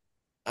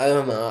 I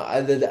don't know.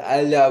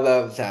 I love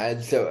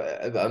outside, so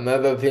if I'm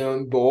ever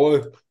feeling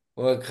bored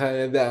or kind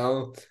of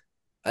down,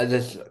 I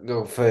just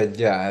go for a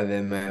drive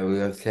in my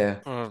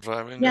wheelchair.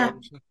 Driving Yeah,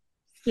 jobs.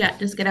 yeah.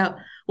 Just get out.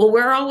 Well,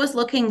 we're always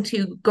looking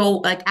to go,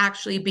 like,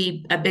 actually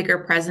be a bigger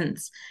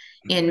presence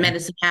in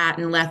Medicine Hat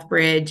and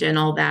Lethbridge and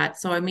all that.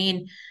 So, I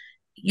mean,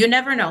 you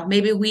never know.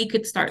 Maybe we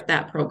could start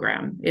that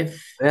program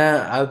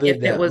Yeah, I'll be if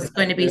it there. was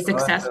going to be Awesome.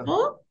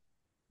 successful.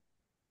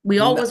 We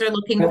No, always are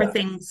looking for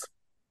things.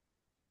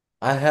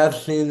 I have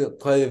seen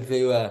quite a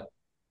few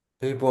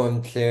people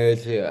in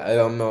chairs here. I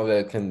don't know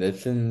their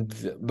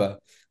conditions,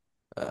 but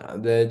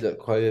there's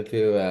quite a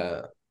few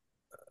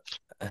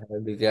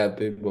we got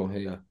people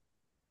here.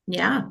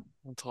 Yeah.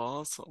 That's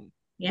awesome.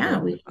 Yeah.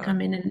 We can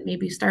come in and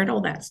maybe start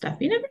all that stuff.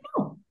 You never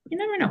know. You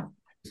never know.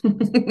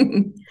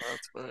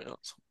 That's very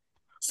awesome.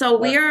 So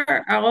we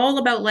are all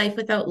about life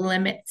without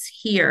limits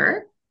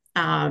here.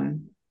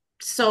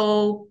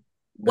 So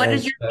what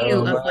is And your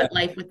view so of what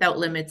life without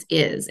limits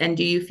is? And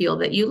do you feel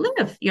that you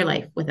live your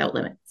life without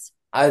limits?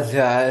 I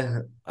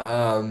try,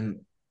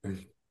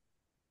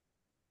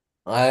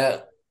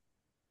 I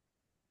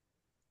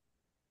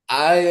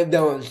I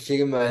don't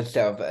see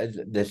myself as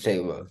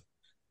disabled.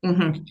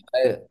 Mm-hmm.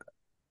 I,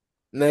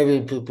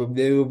 maybe people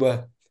do,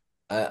 but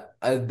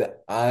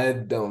I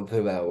don't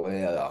feel that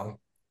way at all.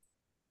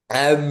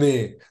 I'm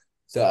me,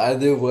 so I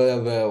do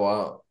whatever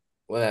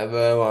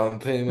I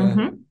want, pretty much.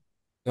 Mm-hmm.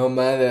 No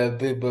matter if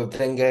people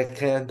think I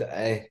can't,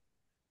 I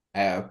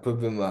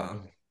prove them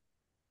wrong.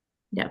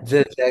 Yeah.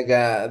 Just like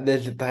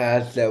this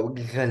past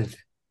weekend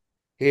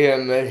here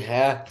in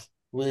Manhattan,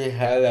 we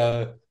had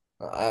a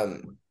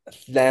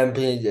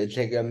stampede. It's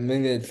like a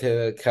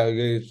miniature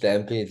Calgary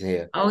stampede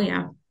here. Oh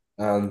yeah.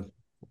 Um,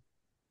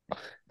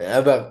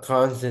 I bought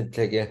concert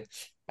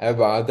tickets. I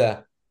bought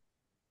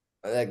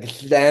like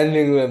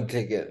standing room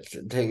tickets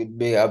to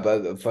be up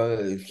at the front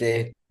of the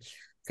stage.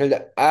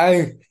 Because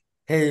I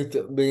hate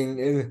being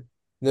in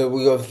the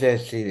wheelchair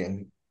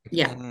seating.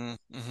 Yeah.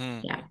 Mm-hmm. Mm-hmm.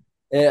 Yeah.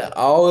 It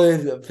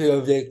always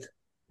feels like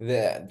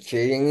they're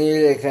treating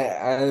you like an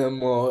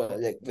animal,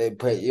 like they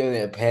put you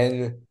in a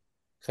pen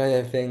kind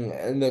of thing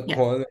in the Yeah.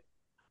 corner,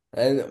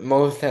 and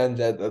most times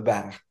at the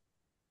back.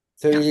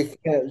 So Yeah. you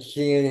can't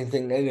see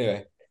anything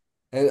anyway.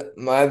 And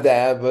my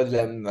dad was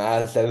a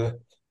massive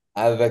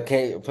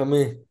advocate for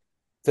me.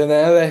 So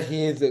now that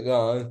he's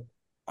gone,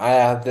 I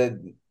have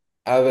to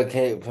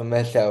advocate for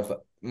myself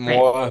Right.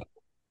 more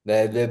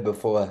than I did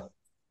before.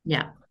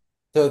 Yeah.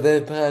 So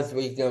this past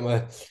weekend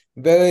was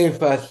very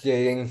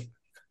frustrating,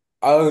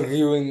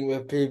 arguing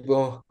with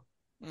people,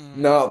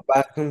 Mm-hmm. not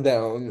backing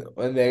down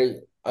when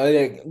they are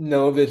like,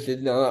 no, this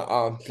is not an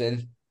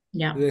option.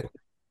 Yeah. Like,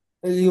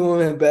 you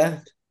want it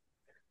back?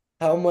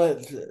 How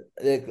much,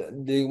 like,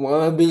 do you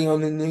want to be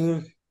on the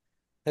news?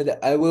 And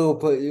I will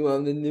put you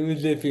on the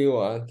news if you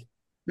want.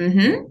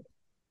 Mm-hmm.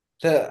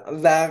 So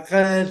that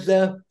kind of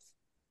stuff,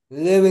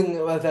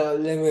 living without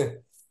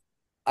limit,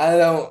 I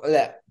don't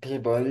let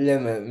people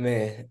limit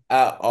me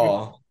at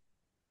all.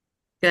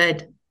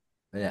 Good.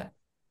 Yeah.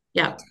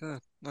 Yeah. That's good.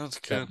 That's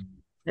So, good.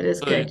 That is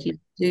So, good. You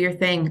do your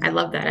thing. I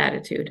love that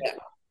attitude.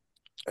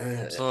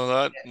 so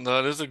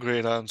that is a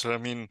great answer. I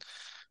mean,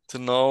 to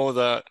know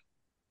that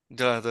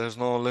there's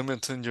no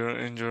limits in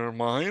your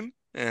mind,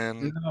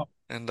 no,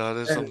 and that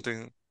is and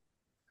something.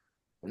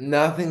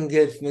 nothing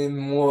gets me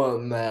more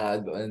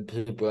mad when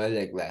people are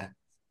like that.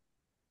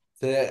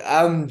 So like,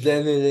 I'm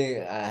generally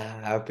a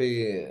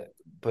happy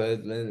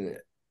person,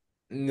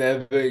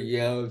 never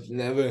yells,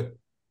 never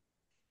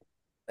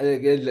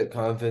like it's a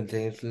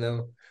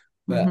confrontational.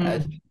 But I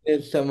Mm-hmm. think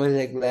if someone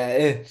like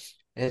that,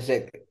 it's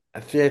like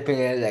flipping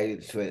a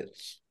light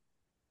switch.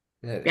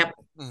 Like, Yep.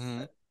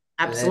 Mm-hmm.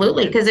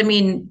 Absolutely. Because I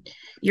mean,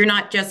 you're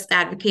not just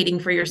advocating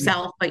for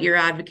yourself, but you're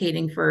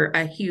advocating for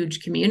a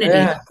huge community,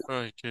 yeah,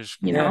 Right, Kish.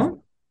 you yeah,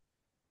 know?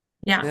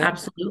 Yeah, yeah.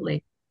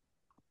 absolutely.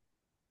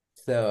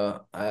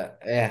 So,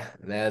 yeah,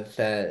 that's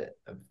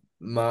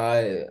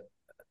my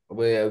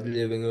way of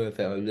living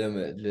without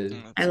limits.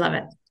 I love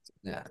it.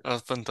 Yeah.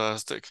 That's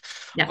fantastic.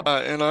 Yeah.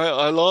 And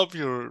I love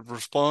your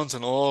response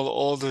and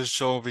all this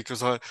show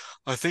because I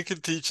think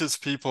it teaches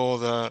people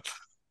that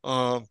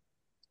um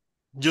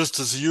just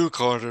as you,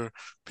 Carter,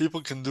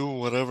 people can do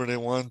whatever they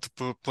want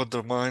to put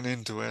their mind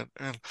into it,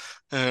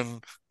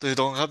 and they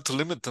don't have to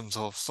limit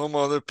themselves. Some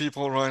other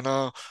people right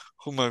now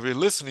who might be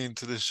listening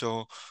to this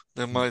show,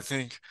 they might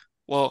think,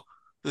 well,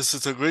 this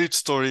is a great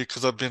story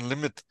because I've been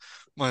limit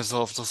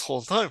myself this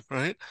whole time,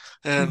 right?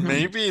 And Mm-hmm.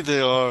 maybe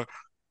they are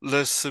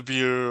less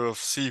severe of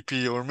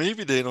CP, or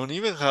maybe they don't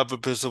even have a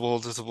visible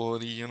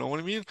disability, you know what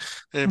I mean?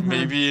 And Mm-hmm.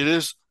 maybe it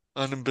is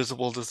an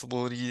invisible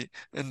disability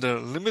and they're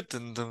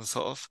limiting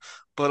themselves.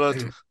 But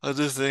at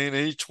this day and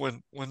age,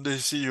 when they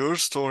see your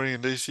story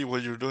and they see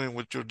what you're doing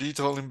with your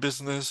detailing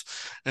business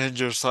and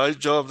your side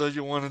job that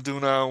you want to do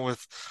now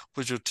with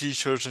your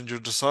t-shirts and your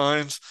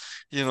designs,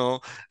 you know,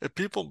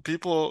 people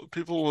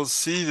will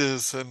see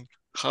this and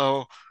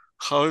how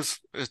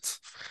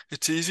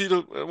it's easy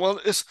to well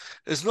it's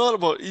not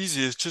about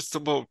easy, it's just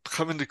about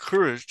having the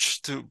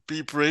courage to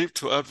be brave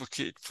to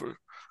advocate for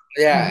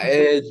Yeah,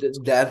 Mm-hmm. it's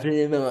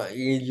definitely not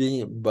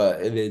easy,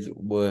 but it is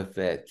worth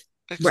it.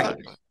 Right.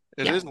 exactly.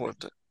 It Yeah. is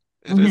worth it.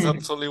 It is Mm-hmm.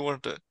 absolutely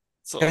worth it.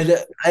 So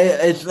Because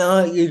it's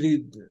not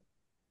easy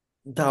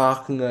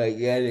talking or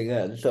getting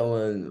at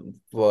someone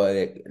for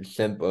like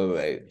simple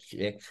rights.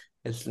 Like,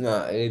 it's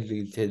not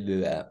easy to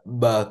do that,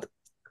 but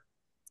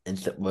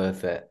it's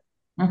worth it.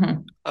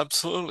 Mm-hmm.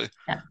 absolutely.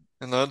 Yeah.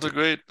 And that's a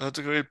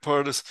great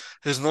part is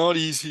it's not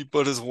easy,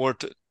 but it's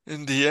worth it.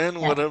 In the end,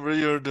 Yeah. whatever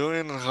you're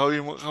doing and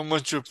how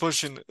much you're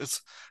pushing,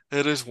 it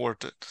is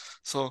worth it.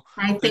 So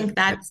I thank think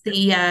that's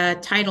the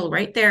title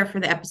right there for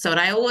the episode.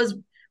 I always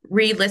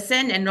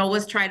re-listen and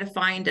always try to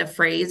find a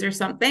phrase or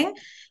something.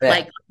 Yeah.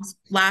 Like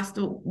last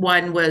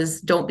one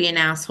was "Don't be an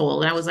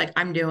asshole," and I was like,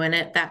 I'm doing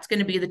it. That's going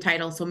to be the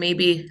title. So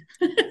maybe.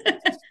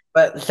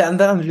 But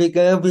sometimes you're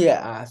gonna be an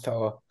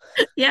asshole.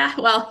 Yeah.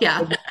 Well,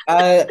 yeah.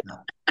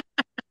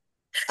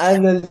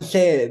 I'm gonna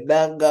say it,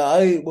 that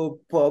guy will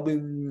probably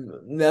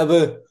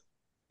never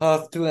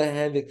talk to a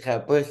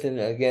handicapped person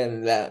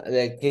again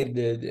like he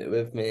did it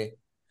with me.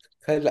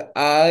 Because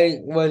I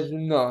was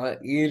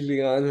not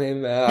easy on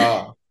him at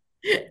all.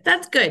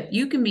 That's good.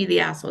 You can be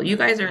the asshole. You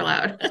guys are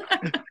allowed.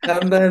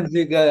 Sometimes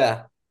you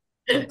gotta.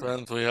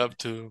 Sometimes we have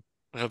to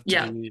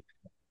Yeah.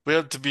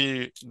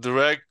 be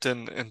direct,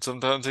 and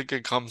sometimes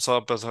it comes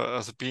up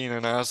as being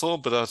an asshole,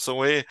 but that's the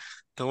way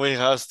it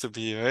has to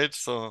be, right?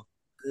 So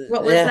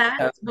What was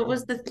that? What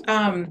was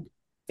the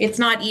it's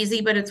not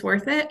easy, but it's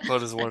worth it.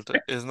 but it's worth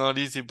it. It's not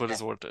easy, but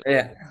it's worth it.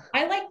 Yeah.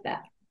 I like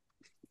that.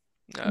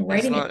 Yeah, I'm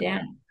writing it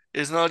down.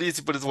 It's not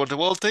easy, but it's worth it.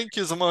 Well, thank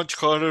you so much,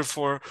 Carter,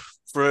 for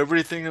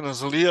everything. And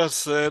as Leah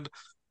said,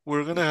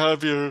 we're gonna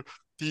have your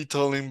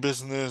detailing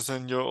business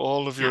and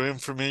all of your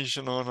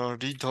information on our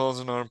details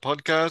in our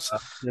podcast.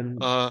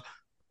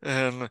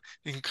 And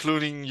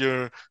including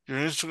your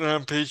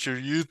Instagram page, your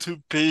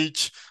YouTube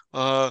page,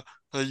 that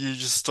you're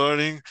just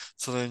starting,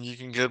 so then you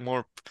can get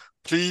more.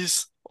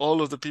 Please,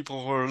 all of the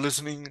people who are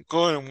listening,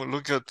 go and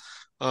look at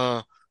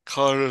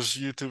Carter's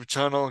YouTube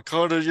channel.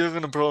 Carter, you're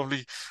gonna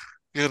probably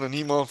get an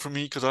email from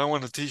me because I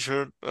want a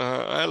T-shirt.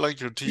 I like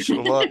your T-shirt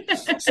a lot.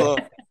 So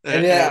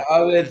And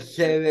I would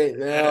say it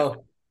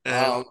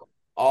now.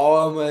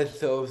 All of my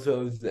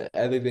socials,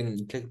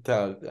 everything,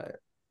 TikTok,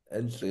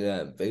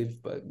 Instagram,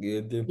 Facebook,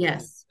 YouTube.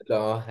 Yes. It's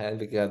all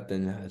handicapped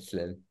and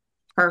hustling.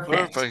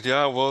 Perfect.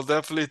 Yeah, we'll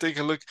definitely take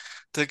a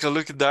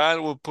look at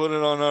that. We'll put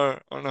it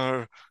on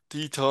our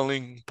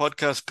detailing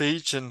podcast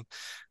page, and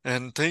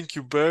thank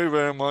you very,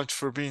 very much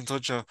for being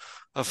such a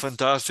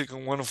fantastic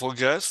and wonderful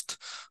guest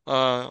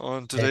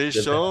on today's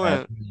show,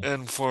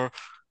 and for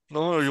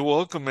no, you're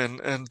welcome,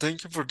 and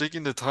thank you for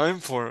taking the time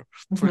for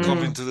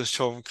coming to the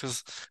show,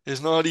 because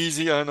it's not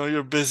easy. I know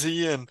you're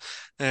busy, and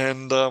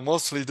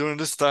mostly during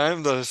this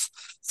time,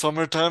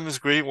 summertime is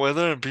great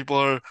weather, and people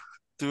are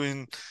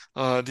doing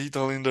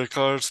detailing their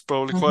cars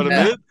probably quite a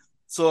bit.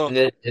 So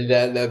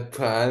the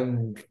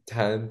prime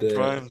time.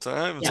 Prime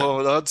time. Yeah.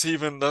 So that's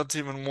even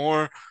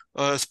more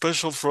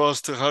special for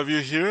us to have you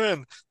here,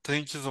 and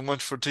thank you so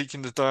much for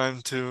taking the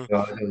time to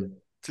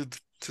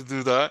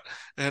do that.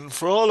 And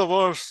for all of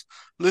our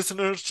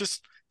listeners,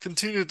 just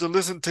continue to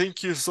listen.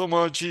 Thank you so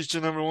much, each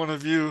and every one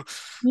of you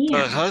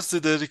that has the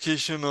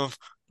dedication of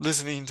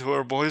listening to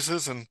our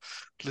voices and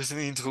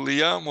listening to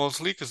Leah,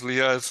 mostly because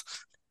Leah is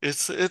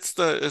it's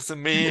the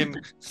main,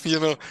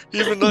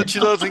 even though she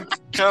doesn't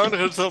count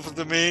herself as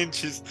the main,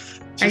 she's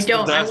I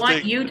don't. Fantastic. I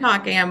want you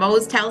talking. I'm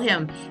always tell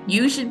him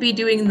you should be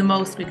doing the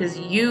most, because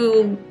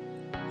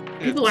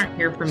people aren't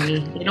here for me.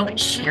 They don't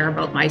care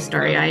about my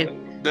story.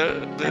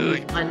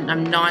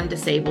 I'm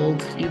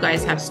non-disabled. You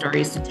guys have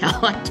stories to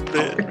tell.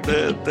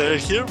 They're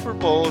here for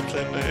both,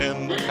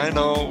 and I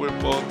know we're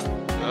both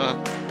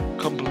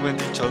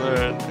complement each other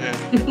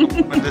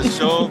and on this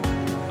show.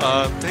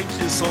 Thank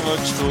you so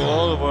much to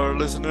all of our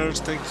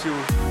listeners. Thank you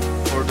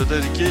for the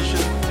dedication,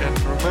 and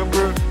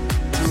remember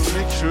to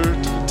make sure to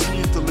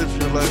continue to live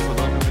your life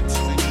without limits.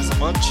 Thank you so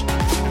much,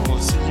 and we'll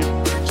see you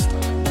next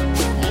time.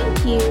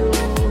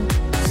 Thank you.